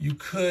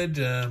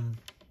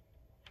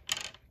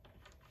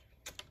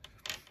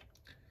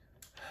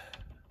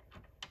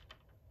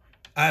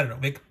I don't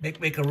know,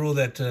 make a rule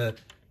that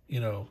you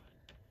know,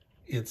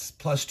 it's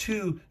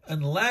 +2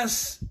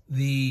 unless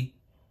the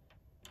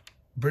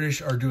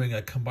British are doing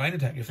a combined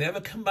attack. If they have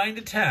a combined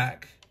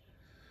attack,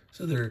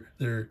 so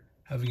they're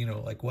having, you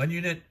know, like 1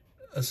 unit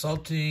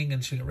assaulting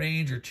and shooting at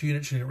range, or 2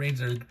 units shooting at range,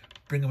 they're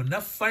bringing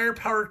enough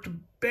firepower to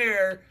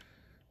bear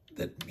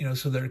that, you know,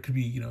 so there could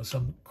be, you know,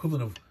 some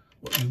equivalent of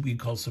what we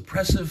call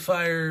suppressive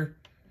fire,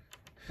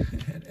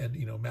 and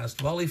you know, massed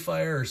volley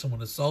fire, or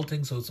someone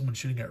assaulting, so someone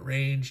shooting at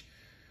range,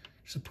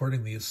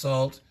 supporting the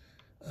assault.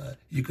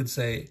 You could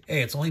say,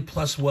 hey, it's only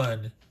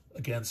 +1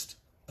 against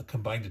a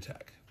combined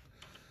attack.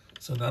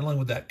 So not only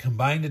would that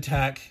combined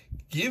attack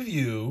give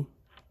you,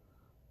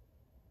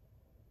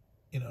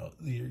 you know,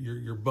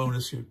 your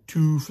bonus, your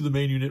 2 for the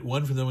main unit,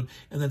 1 for the one,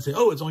 and then say,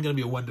 oh, it's only going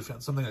to be a 1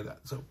 defense, something like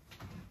that. So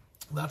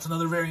that's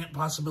another variant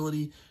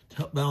possibility to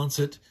help balance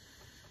it.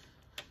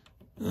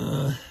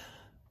 The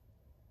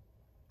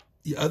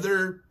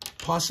other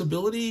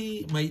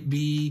possibility might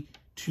be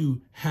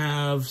to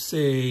have,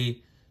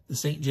 say, the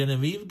St.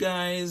 Genevieve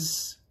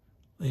guys,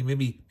 they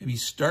maybe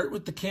start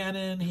with the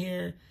cannon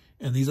here,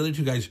 and these other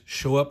 2 guys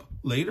show up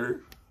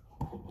later.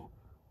 You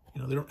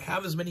know, they don't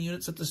have as many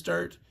units at the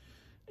start,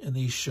 and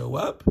they show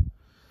up.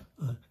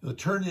 The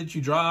turn that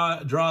you draw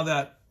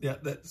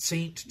that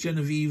St.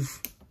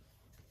 Genevieve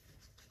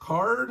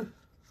card,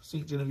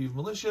 St. Genevieve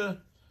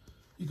Militia,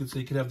 you could say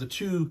you could have the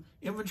 2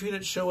 infantry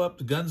units show up.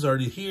 The gun's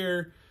already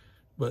here,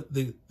 but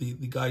the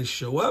guys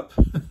show up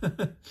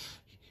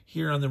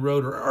here on the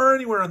road, or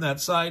anywhere on that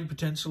side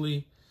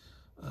potentially.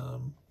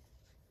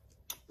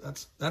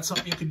 That's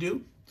something you could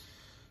do.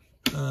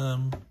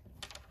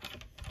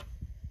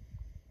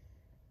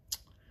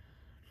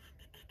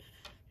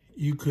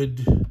 You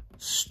could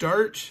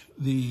start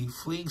the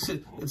fleeing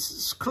city.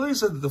 It's clearly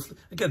said that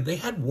again, they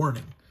had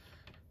warning.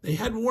 They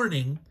had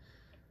warning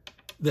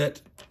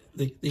that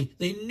they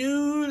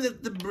knew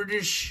that the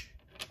British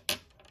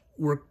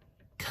were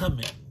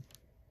coming,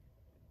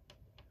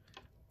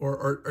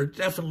 or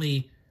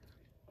definitely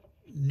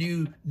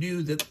knew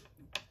that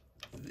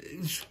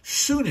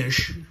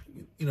soonish,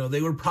 you know,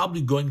 they were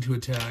probably going to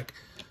attack.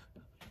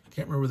 I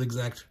can't remember the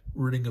exact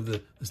wording of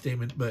the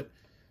statement, but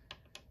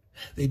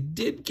they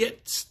did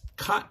get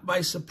caught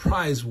by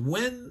surprise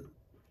when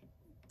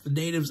the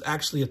natives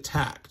actually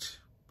attacked.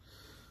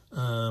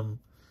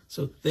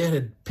 So they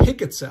had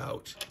pickets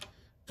out,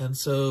 and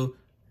so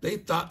they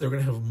thought they were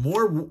going to have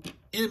more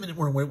imminent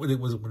warning when it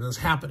was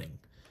happening,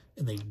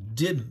 and they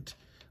didn't.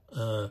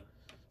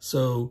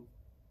 So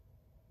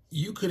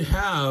you could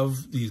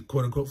have these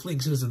quote-unquote fleeing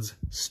citizens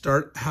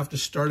have to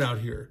start out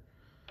here,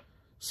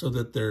 so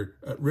that they're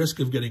at risk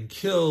of getting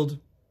killed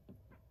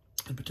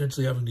and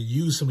potentially having to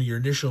use some of your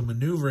initial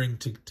maneuvering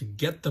to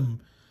get them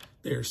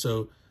there.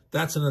 So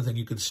that's another thing.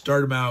 You could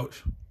start them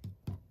out,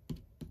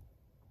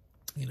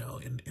 you know,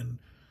 in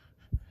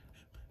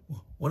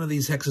one of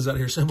these hexes out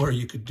here somewhere.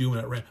 You could do it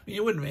at random. I mean,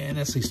 you wouldn't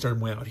necessarily start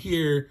them way out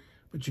here,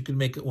 but you could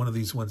make it one of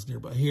these ones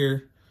nearby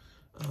here.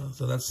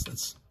 So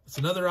that's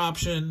another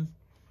option.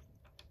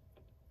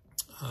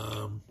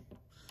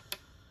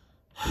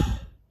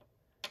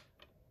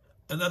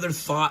 Another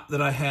thought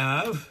that I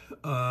have,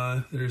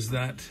 there's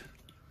that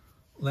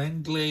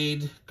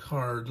Langlade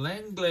card.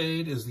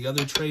 Langlade is the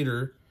other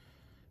trader,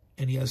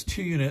 and he has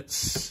 2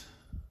 units.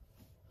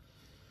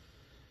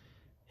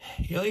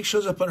 He only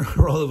shows up on a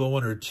roll of a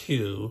 1 or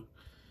 2.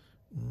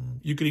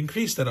 You could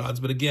increase that odds,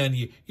 but again,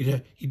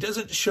 he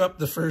doesn't show up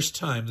the first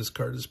time this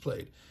card is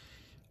played.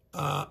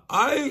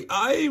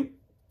 I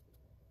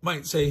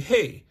might say,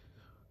 hey,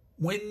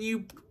 when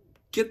you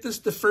get this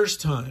the first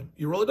time,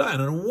 you roll a die,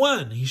 and on a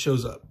 1, he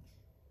shows up.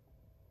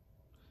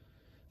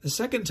 The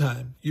second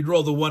time, you'd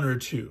roll the 1 or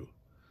 2.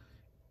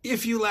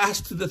 If you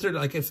last to the third,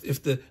 like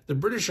if the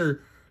British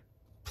are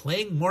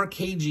playing more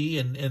cagey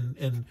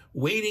and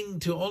waiting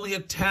to only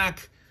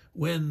attack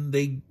when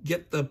they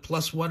get the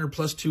 +1 or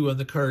 +2 on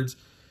the cards,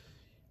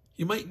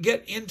 you might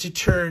get into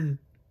turn,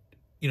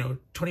 you know,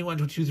 21,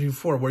 22, 3,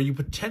 4, where you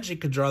potentially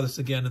could draw this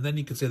again, and then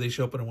you could say they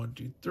show up in a 1,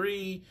 2,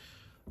 3.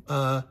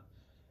 So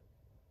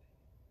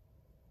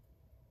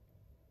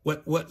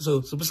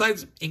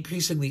besides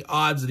increasing the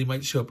odds that he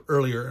might show up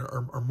earlier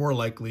or more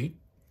likely,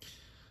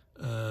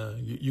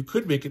 you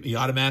could make it he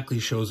automatically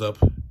shows up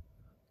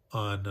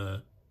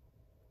on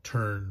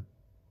turn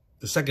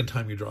the second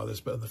time you draw this,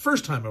 but the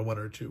first time a 1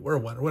 or 2 or a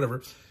 1 or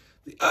whatever.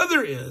 The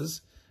other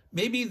is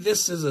maybe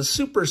this is a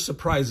super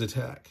surprise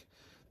attack,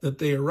 that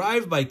they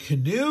arrive by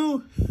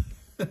canoe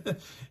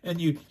and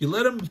you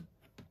let them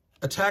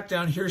attack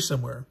down here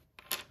somewhere.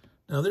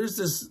 Now there's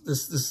this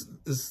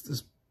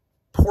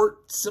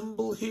port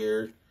symbol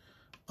here.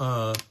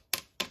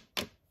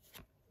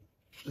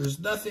 There's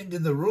nothing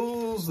in the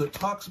rules that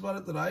talks about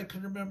it that I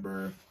can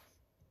remember.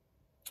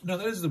 No,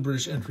 that is the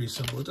British entry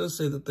symbol. It does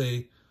say that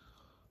they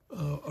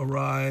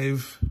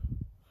arrive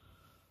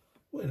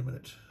Wait a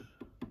minute.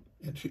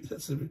 Entry.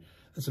 That's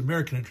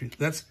American entry.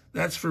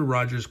 That's for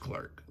Rogers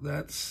Clark.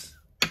 That's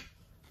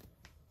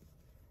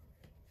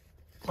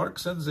Clark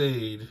sends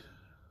aid.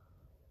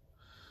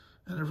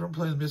 And everyone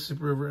playing the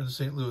Mississippi River in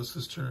St. Louis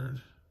this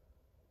turn.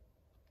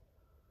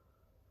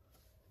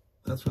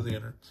 That's where they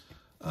enter.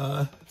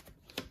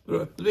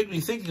 It made me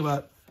thinking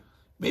about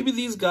maybe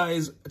these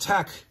guys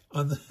attack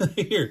on the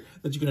here,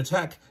 that you can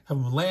attack,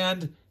 have them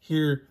land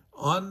here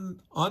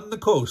on the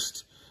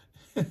coast.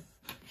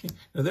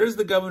 Now there's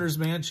the governor's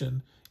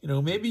mansion. You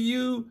know, maybe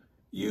you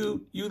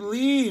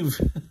leave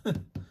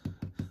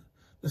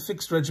the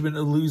fixed regiment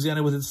of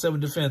Louisiana with its 7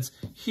 defense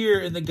here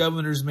in the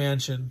governor's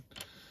mansion.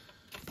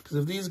 Because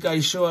if these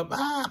guys show up,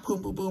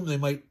 boom, boom, boom, they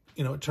might,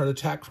 you know, try to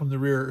attack from the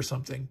rear or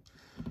something.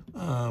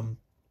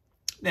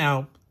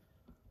 Now,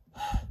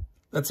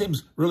 that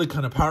seems really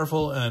kind of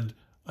powerful, and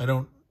I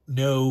don't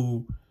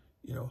know,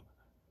 you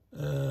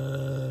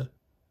know,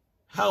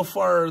 how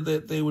far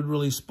that they would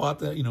really spot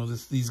that. You know,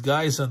 these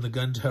guys on the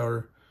gun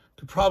tower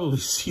could probably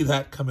see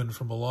that coming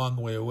from a long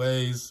way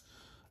away.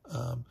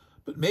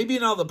 But maybe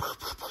in all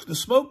the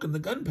smoke and the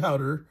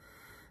gunpowder,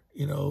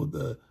 you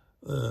know,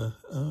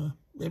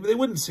 maybe they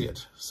wouldn't see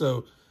it.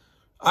 So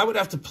I would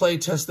have to play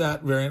test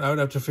that variant. I would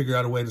have to figure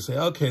out a way to say,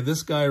 okay,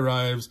 this guy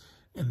arrives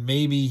and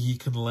maybe he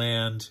can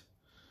land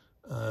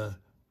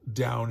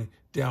down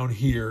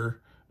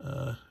here.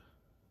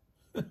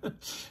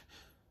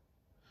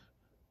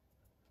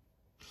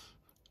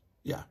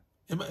 Yeah,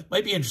 it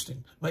might be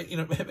interesting. Might, you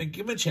know,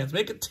 give him a chance.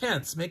 Make it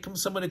tense. Make him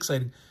somewhat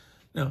exciting.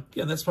 Now,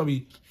 again, that's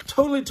probably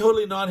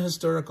totally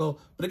non-historical.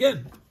 But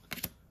again,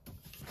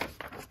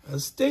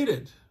 as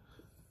stated,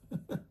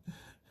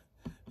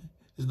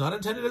 is not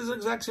intended as an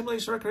exact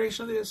simulation or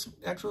recreation of the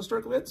actual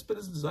historical events, but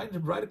is designed to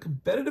provide a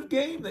competitive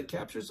game that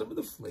captures some of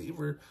the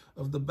flavor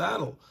of the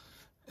battle.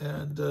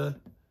 And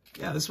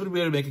yeah, this would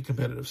be able to make it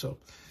competitive. So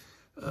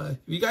if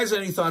you guys have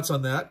any thoughts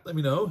on that, let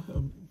me know.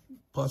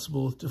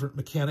 Possible different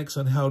mechanics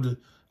on how to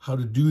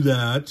do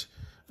that.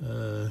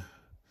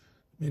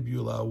 Maybe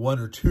you allow 1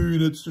 or 2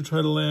 units to try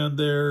to land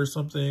there or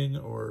something,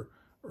 or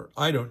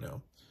I don't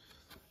know.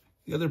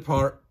 The other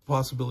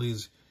possibility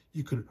is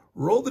you could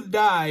roll the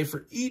die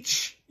for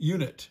each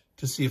unit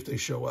to see if they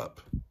show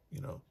up.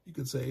 You know, you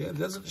could say, yeah, it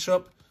doesn't show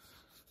up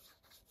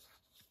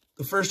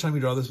the first time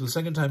you draw this, but the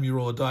second time you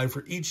roll a die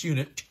for each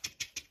unit.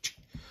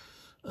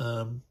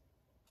 And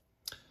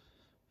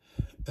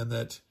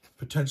that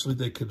potentially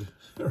they could,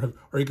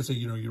 or you could say,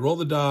 you know, you roll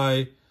the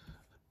die,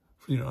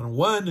 you know, on a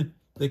 1,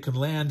 they can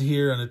land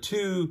here. On a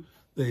 2,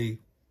 they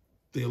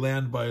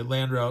land by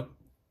land route.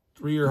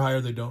 3 or higher,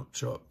 they don't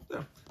show up.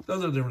 Yeah,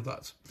 those are different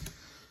thoughts.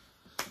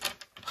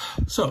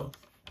 So,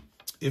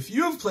 if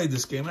you have played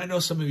this game, I know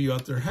some of you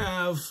out there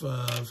have.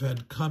 I've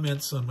had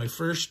comments on my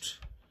first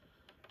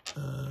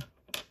how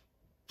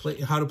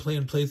to play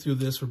and play through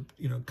this. Or,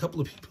 you know, a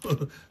couple of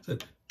people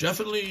said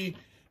definitely,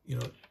 you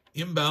know,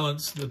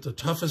 imbalance, that the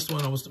toughest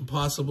one, almost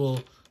impossible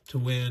to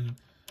win.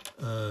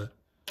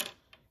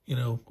 You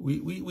know,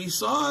 we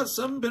saw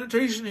some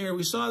penetration here.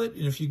 We saw that,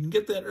 you know, if you can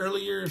get that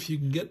earlier, if you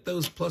can get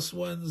those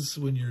 +1s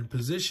when you're in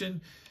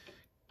position,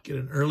 get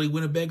an early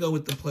Winnebago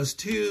with the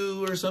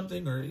 +2 or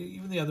something, or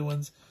even the other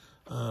ones,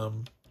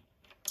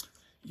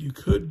 you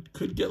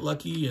could get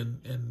lucky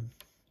and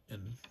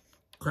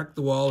crack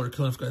the wall or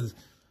kill enough guys.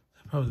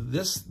 Probably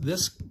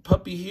this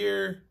puppy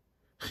here.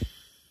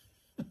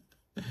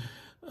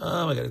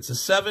 Oh my God, it's a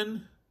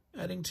 7.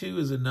 Adding 2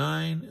 is a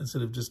 9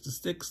 instead of just a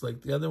 6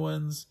 like the other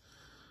ones.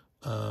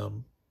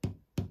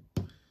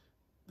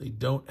 They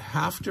don't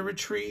have to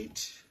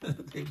retreat.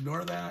 They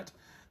ignore that.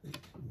 They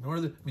ignore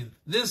the. I mean,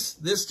 this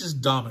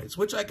just dominates,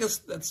 which I guess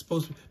that's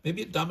supposed to.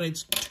 Maybe it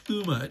dominates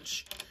too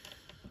much.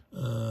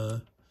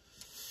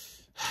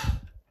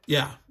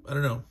 Yeah, I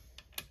don't know.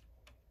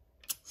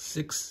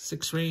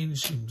 6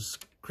 range seems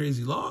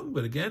crazy long,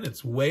 but again,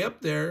 it's way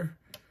up there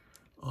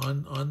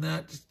on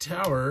that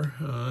tower.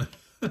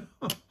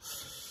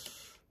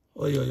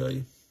 Oy, oy,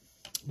 oy.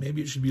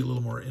 Maybe it should be a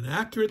little more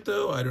inaccurate,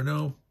 though. I don't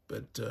know.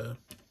 But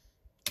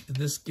in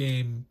this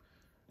game,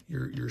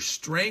 your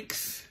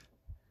strength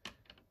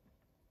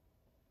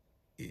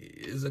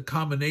is a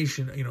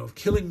combination, you know, of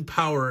killing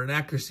power and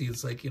accuracy.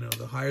 It's like, you know,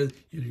 the higher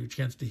your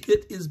chance to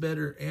hit is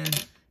better,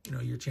 and, you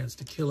know, your chance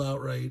to kill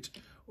outright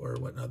or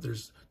whatnot.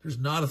 There's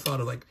not a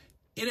thought of like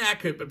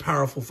inaccurate but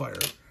powerful fire.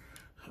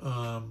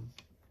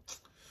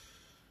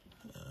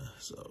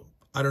 So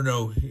I don't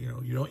know, you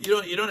know, you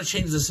don't want to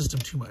change the system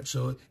too much.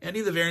 So any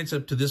of the variants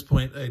up to this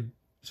point I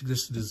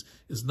suggested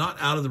is not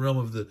out of the realm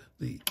of the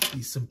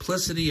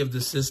simplicity of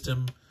the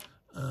system,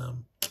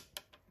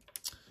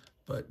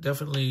 but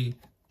definitely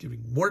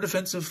giving more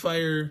defensive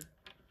fire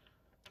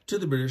to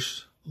the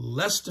British,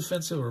 less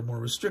defensive or more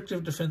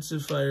restrictive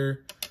defensive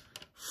fire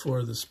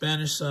for the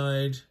Spanish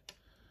side.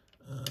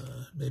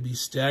 Maybe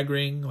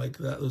staggering like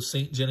that, those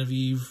St.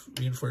 Genevieve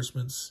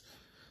reinforcements.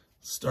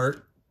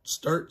 Start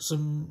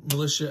some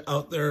militia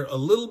out there a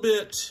little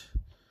bit.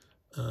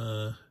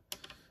 That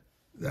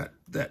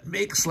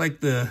makes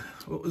like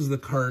what was the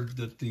card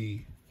that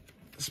the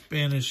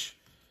Spanish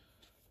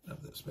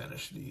not the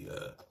Spanish,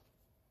 the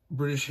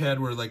British had,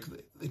 where like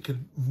they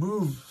could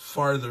move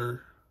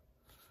farther.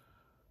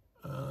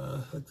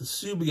 Like the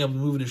Sioux began to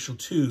move initial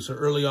 2, so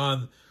early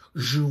on,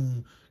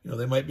 zoom,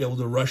 they might be able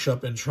to rush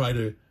up and try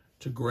to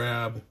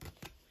grab.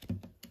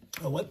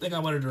 One thing I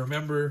wanted to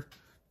remember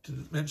to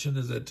mention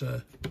is that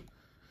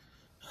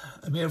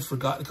I may have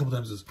forgotten a couple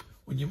times is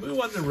when you move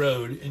on the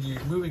road and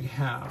you're moving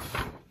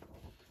half,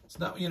 it's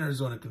not when you're in a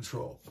zone of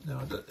control.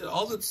 Now,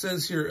 all it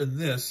says here in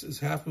this is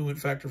half movement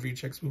factor for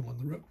each X move on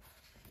the road.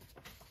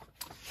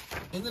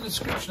 In the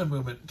description of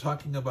movement,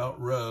 talking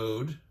about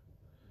road,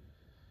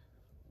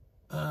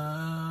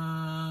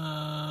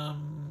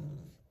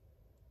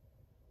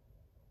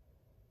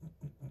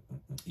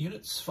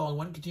 units following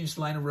one continuous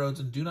line of roads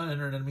and do not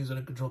enter an enemy zone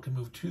of control can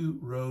move 2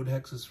 road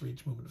hexes for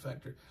each movement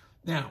factor.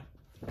 Now,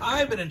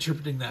 I've been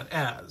interpreting that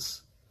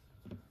as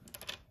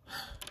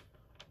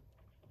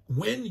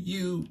when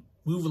you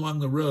move along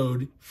the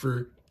road,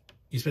 you're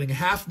spending a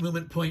half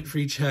movement point for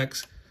each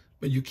hex,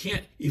 but you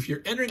can't, if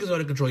you're entering a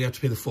zone of control, you have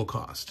to pay the full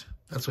cost.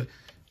 That's why.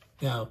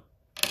 Now,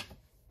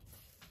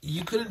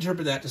 you could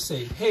interpret that to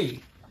say, hey,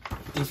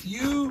 if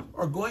you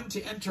are going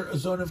to enter a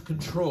zone of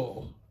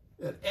control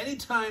at any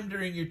time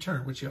during your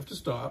turn, which you have to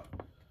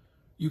stop,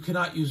 you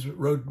cannot use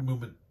road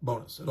movement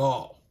bonus at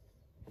all.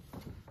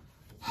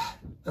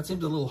 That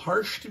seems a little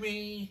harsh to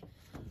me.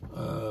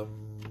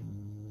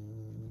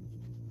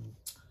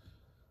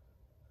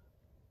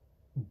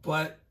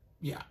 But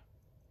yeah,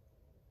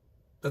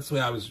 that's the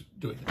way I was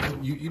doing it. So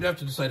you'd have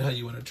to decide how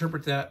you want to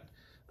interpret that.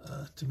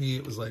 To me,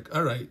 it was like,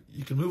 all right,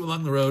 you can move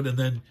along the road, and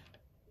then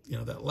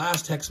that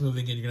last hex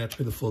moving in, you're gonna have to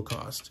pay the full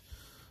cost.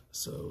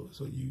 So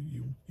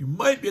you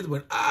might be able to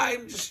win.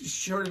 I'm just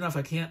short enough,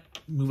 I can't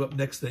move up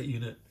next to that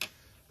unit.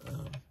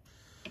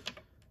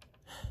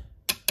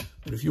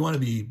 But if you want to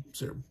be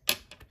sort of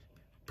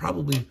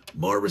probably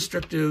more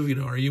restrictive,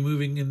 are you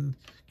moving in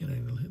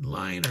in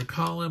line or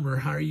column, or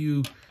how are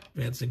you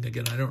advancing?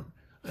 Again, I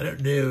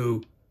don't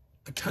know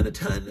a ton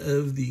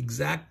of the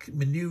exact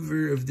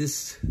maneuver of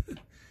this.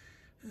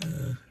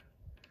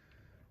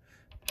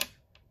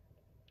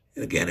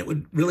 Again, it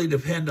would really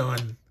depend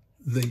on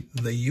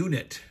the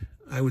unit.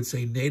 I would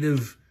say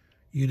native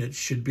units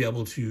should be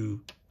able to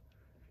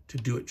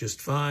do it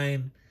just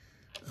fine.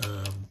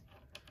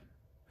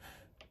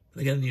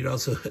 Again, you'd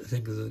also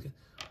think the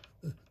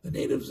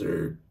natives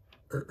are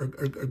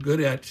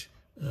good at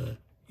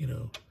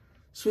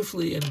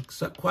swiftly and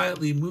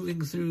quietly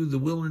moving through the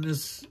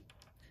wilderness.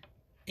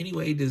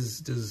 Anyway,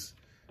 does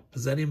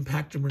that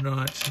impact them or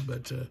not?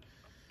 But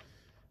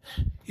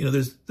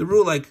there's the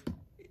rule, like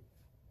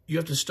you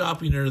have to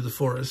stop when you enter the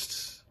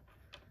forest,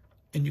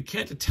 and you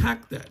can't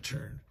attack that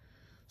turn.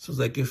 So it's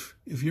like if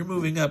you're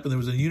moving up and there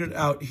was a unit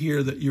out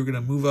here that you're going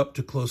to move up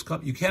to close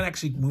combat, you can't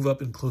actually move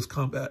up in close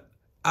combat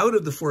out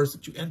of the forest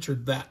that you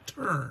entered that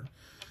turn.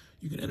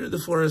 You can enter the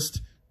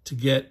forest to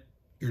get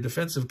your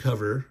defensive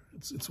cover.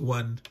 It's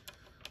 1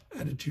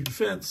 added to your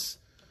defense,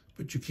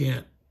 but you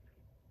can't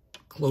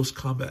close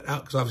combat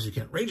out, because obviously you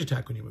can't range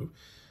attack when you move.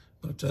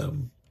 But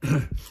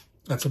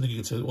that's something you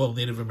could say, well,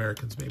 Native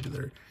Americans, maybe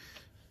they're,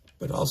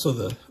 but also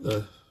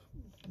the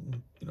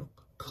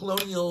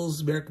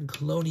colonials, American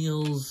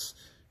colonials,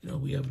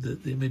 we have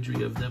the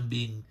imagery of them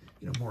being,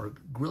 more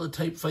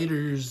guerrilla-type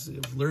fighters.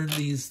 They've learned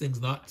these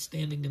things, not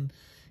standing in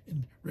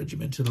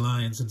regimented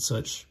lines and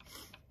such.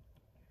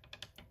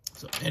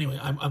 So anyway,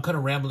 I'm kind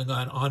of rambling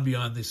on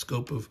beyond the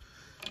scope of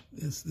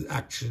this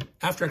action,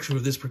 after action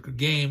of this particular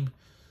game.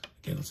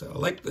 Again, so I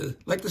like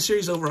the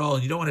series overall,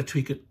 and you don't want to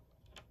tweak it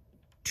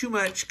too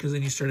much, because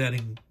then you start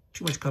adding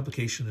too much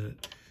complication,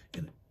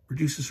 and it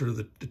reduces sort of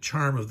the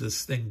charm of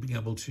this thing being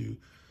able to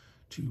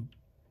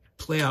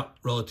play out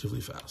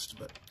relatively fast.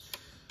 But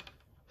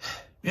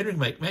Meandering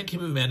Mike, Man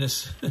Cave of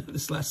Madness.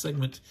 This last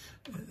segment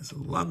is a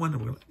long one.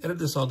 We're going to edit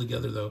this all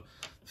together, though,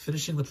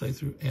 finishing the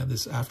playthrough and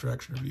this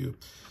after-action review.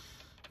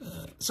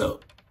 So,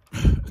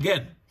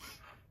 again,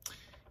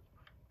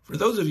 for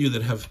those of you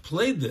that have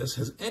played this,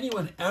 has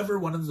anyone ever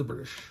won in the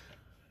British?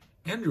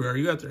 Andrew, are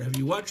you out there? Have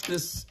you watched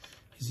this?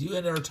 Has you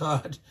and or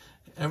Todd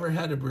ever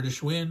had a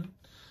British win?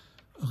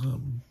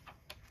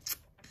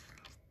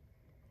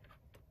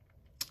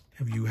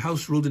 Have you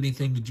house ruled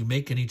anything? Did you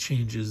make any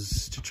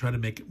changes to try to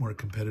make it more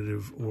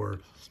competitive, or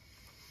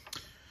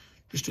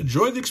just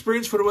enjoy the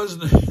experience for what it was,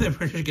 and the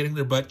British getting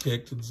their butt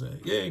kicked and say,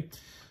 yay?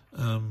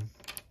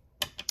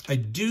 I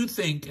do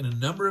think in a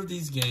number of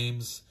these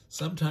games,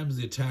 sometimes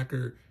the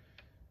attacker,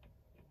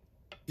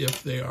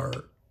 if they are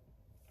a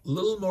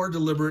little more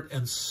deliberate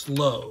and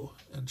slow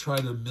and try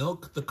to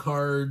milk the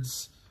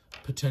cards,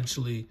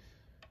 potentially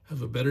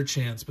have a better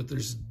chance. But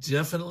there's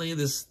definitely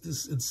this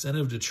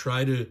incentive to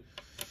try to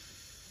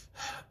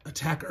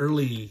attack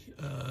early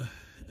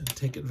and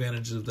take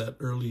advantage of that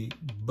early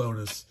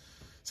bonus.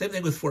 Same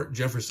thing with Fort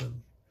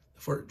Jefferson.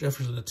 The Fort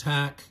Jefferson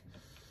attack,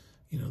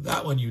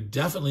 that one you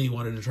definitely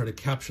wanted to try to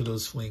capture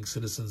those fleeing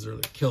citizens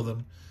early, kill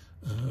them.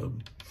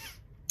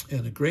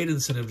 And a great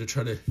incentive to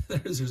try to,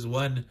 there's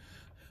one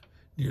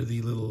near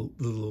the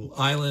little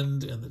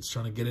island, and it's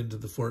trying to get into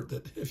the fort,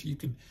 that if you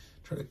can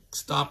try to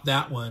stop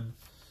that one,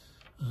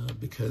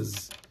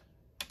 because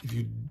if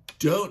you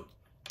don't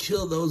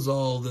kill those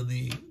all, then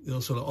the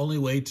sort of only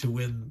way to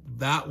win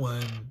that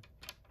one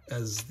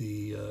as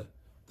the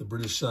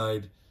British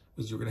side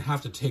was you're going to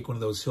have to take one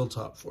of those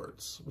hilltop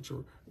forts, which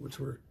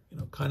were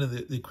kind of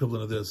the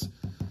equivalent of this.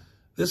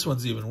 This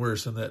one's even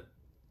worse in that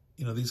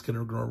these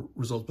can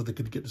result, but they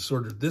could get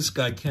disordered. This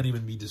guy can't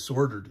even be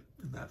disordered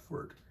in that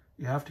fort.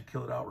 You have to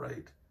kill it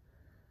outright.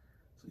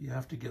 So you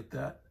have to get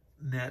that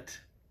net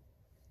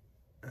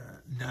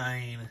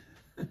 9.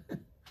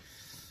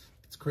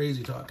 It's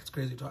crazy talk. It's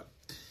crazy talk.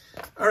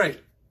 All right.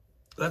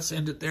 Let's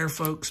end it there,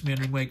 folks.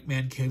 Meandering Mike,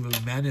 Man Cave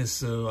of Madness.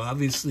 So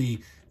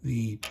obviously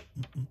the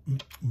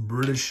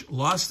British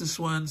lost this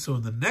one. So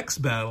in the next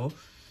battle,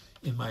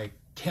 in my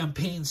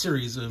campaign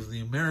series of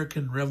the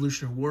American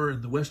Revolutionary War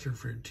in the Western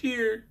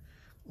Frontier,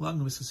 along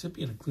the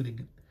Mississippi and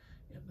including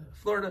in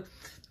Florida,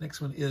 the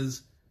next one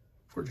is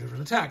Fort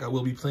Jefferson Attack. I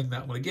will be playing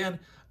that one again.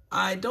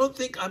 I don't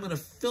think I'm going to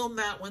film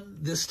that one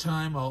this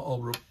time.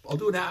 I'll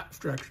do an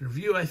after-action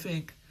review, I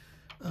think.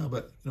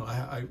 But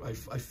I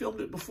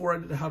filmed it before I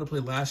did How to Play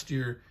last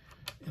year,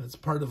 and it's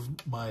part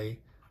of my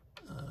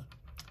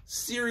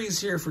series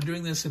here for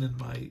doing this. And in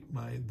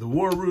my The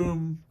War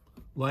Room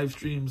live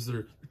streams, there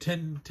are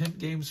 10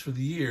 games for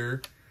the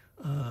year.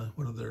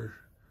 One of their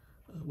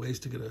ways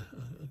to get or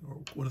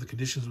one of the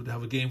conditions would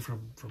have a game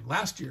from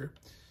last year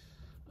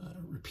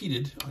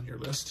repeated on your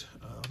list.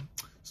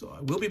 So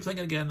I will be playing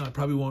it again. I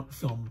probably won't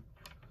film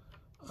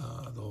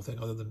the whole thing,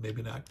 other than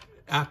maybe an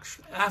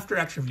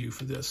after-action review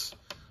for this.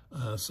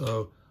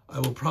 So I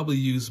will probably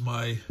use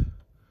my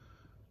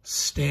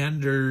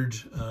standard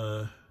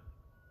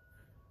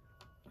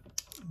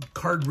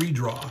card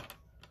redraw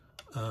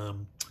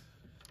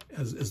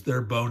as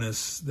their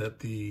bonus that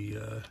the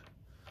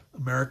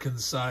American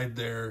side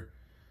there.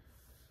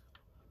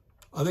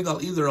 I think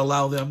I'll either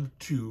allow them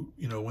to,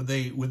 when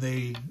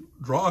they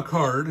draw a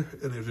card,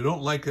 and if they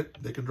don't like it,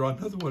 they can draw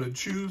another one and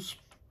choose,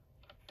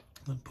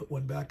 and put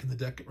one back in the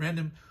deck at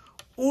random,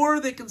 or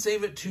they can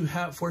save it to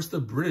force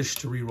the British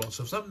to reroll.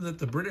 So if something that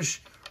the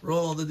British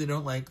roll that they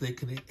don't like, they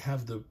can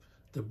have the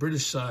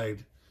British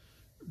side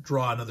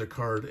draw another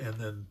card, and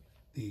then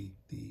the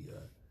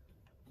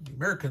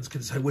Americans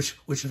can decide which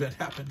event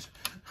happened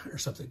or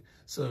something.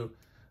 So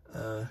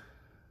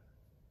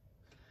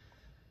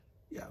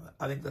yeah,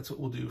 I think that's what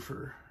we'll do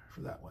for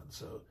that one.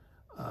 So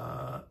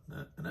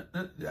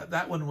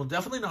that one will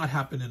definitely not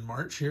happen in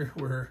March here.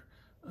 We're,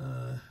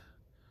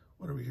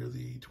 what are we here,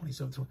 the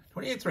 27th,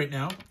 28th right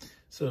now.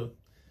 So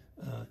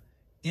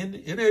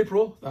in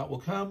April, that will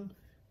come.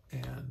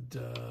 And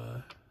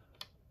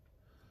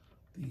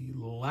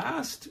the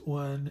last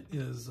one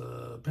is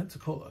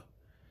Pensacola.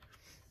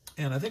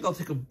 And I think I'll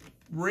take a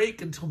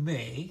break until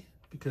May,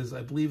 because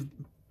I believe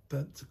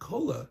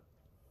Pensacola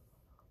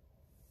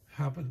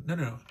happened. No,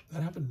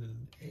 that happened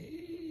in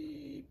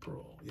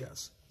April.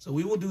 Yes. So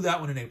we will do that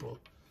one in April,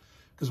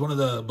 because one of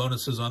the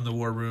bonuses on the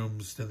War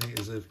Rooms thing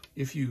is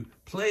if you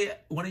play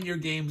one of your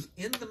games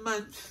in the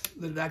month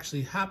that it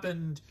actually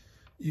happened,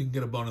 you can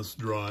get a bonus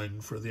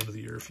drawing for the end of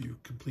the year if you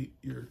complete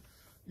your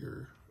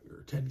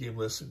 10-game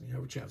list, and you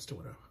have a chance to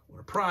win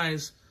a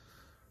prize.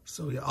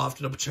 So yeah, I'll have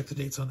to double check the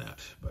dates on that,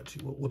 but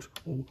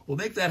we'll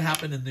make that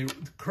happen in the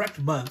correct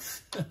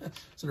month.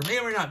 So there may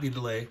or may not be a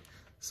delay.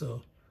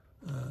 So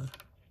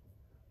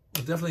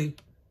well, definitely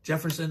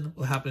Jefferson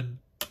will happen.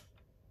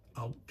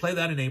 I'll play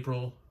that in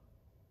April,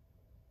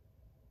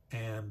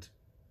 and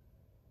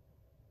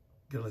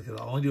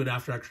I'll only do an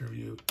after-action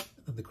review.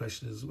 And the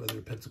question is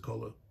whether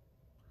Pensacola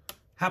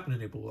happened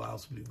in April. Will I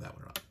also be doing that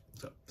one or not?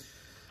 So,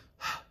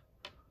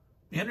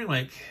 Meandering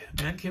Mike,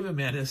 Man Cave of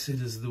Madness.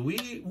 It is the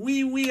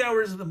wee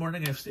hours of the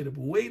morning. I've stayed up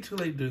way too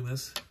late doing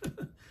this.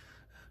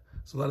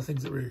 So a lot of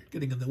things that were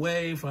getting in the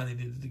way. Finally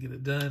needed to get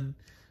it done,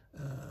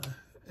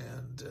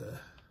 and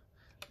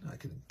I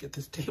can get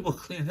this table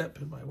cleaned up,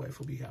 and my wife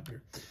will be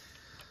happier.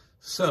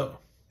 So,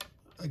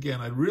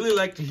 again, I'd really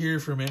like to hear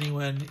from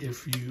anyone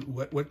if you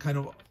what kind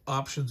of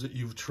options that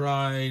you've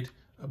tried.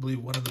 I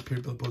believe one of the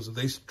people posted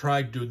they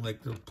tried doing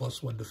like the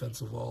 +1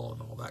 defensive wall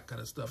and all that kind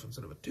of stuff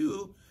instead of a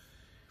 2,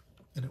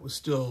 and it was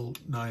still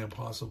nigh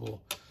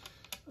impossible.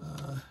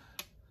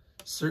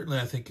 Certainly,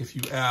 I think if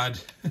you add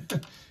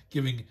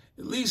giving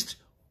at least,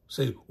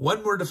 say,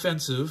 one or 2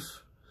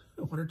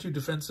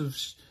 defensive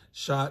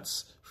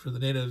shots for the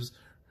natives,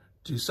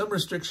 to some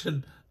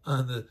restriction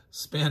on the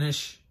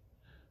Spanish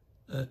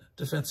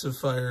defensive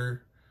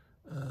fire,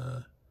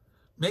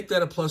 make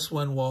that a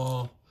 +1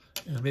 wall,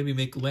 and maybe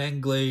make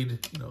Landglade,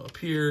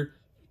 appear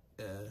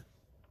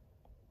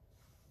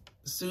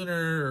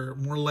sooner or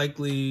more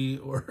likely,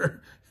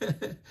 or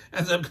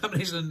as a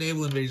combination of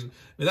naval invasion.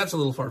 I mean, that's a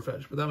little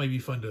far-fetched, but that might be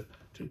fun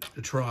to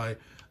try.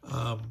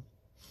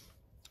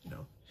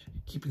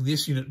 Keeping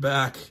this unit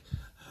back,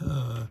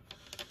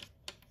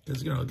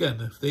 because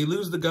again, if they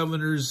lose the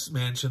governor's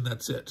mansion,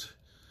 that's it.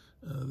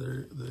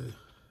 They're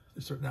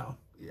sort of now,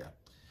 yeah.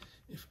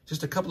 If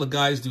just a couple of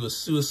guys do a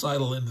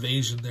suicidal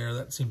invasion there,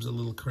 that seems a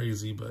little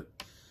crazy, but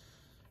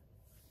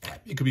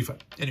it could be fun.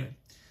 Anyway,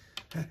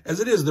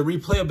 as it is, the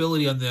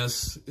replayability on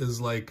this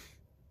is like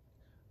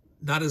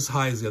not as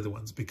high as the other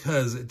ones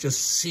because it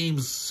just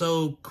seems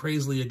so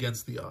crazily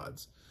against the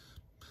odds.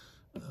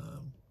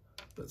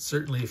 But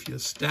certainly if you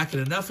stack it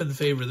enough in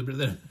favor of the,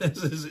 then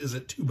is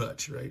it too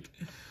much, right?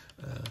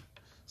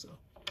 So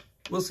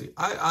we'll see.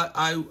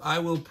 I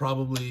will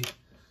probably,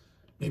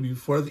 maybe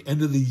before the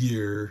end of the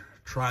year,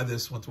 try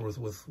this once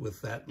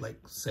with that like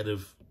set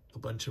of a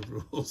bunch of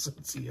rules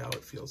and see how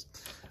it feels.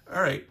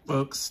 All right,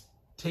 folks,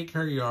 take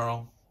care,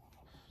 y'all.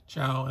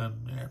 Ciao,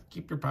 and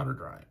keep your powder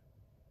dry.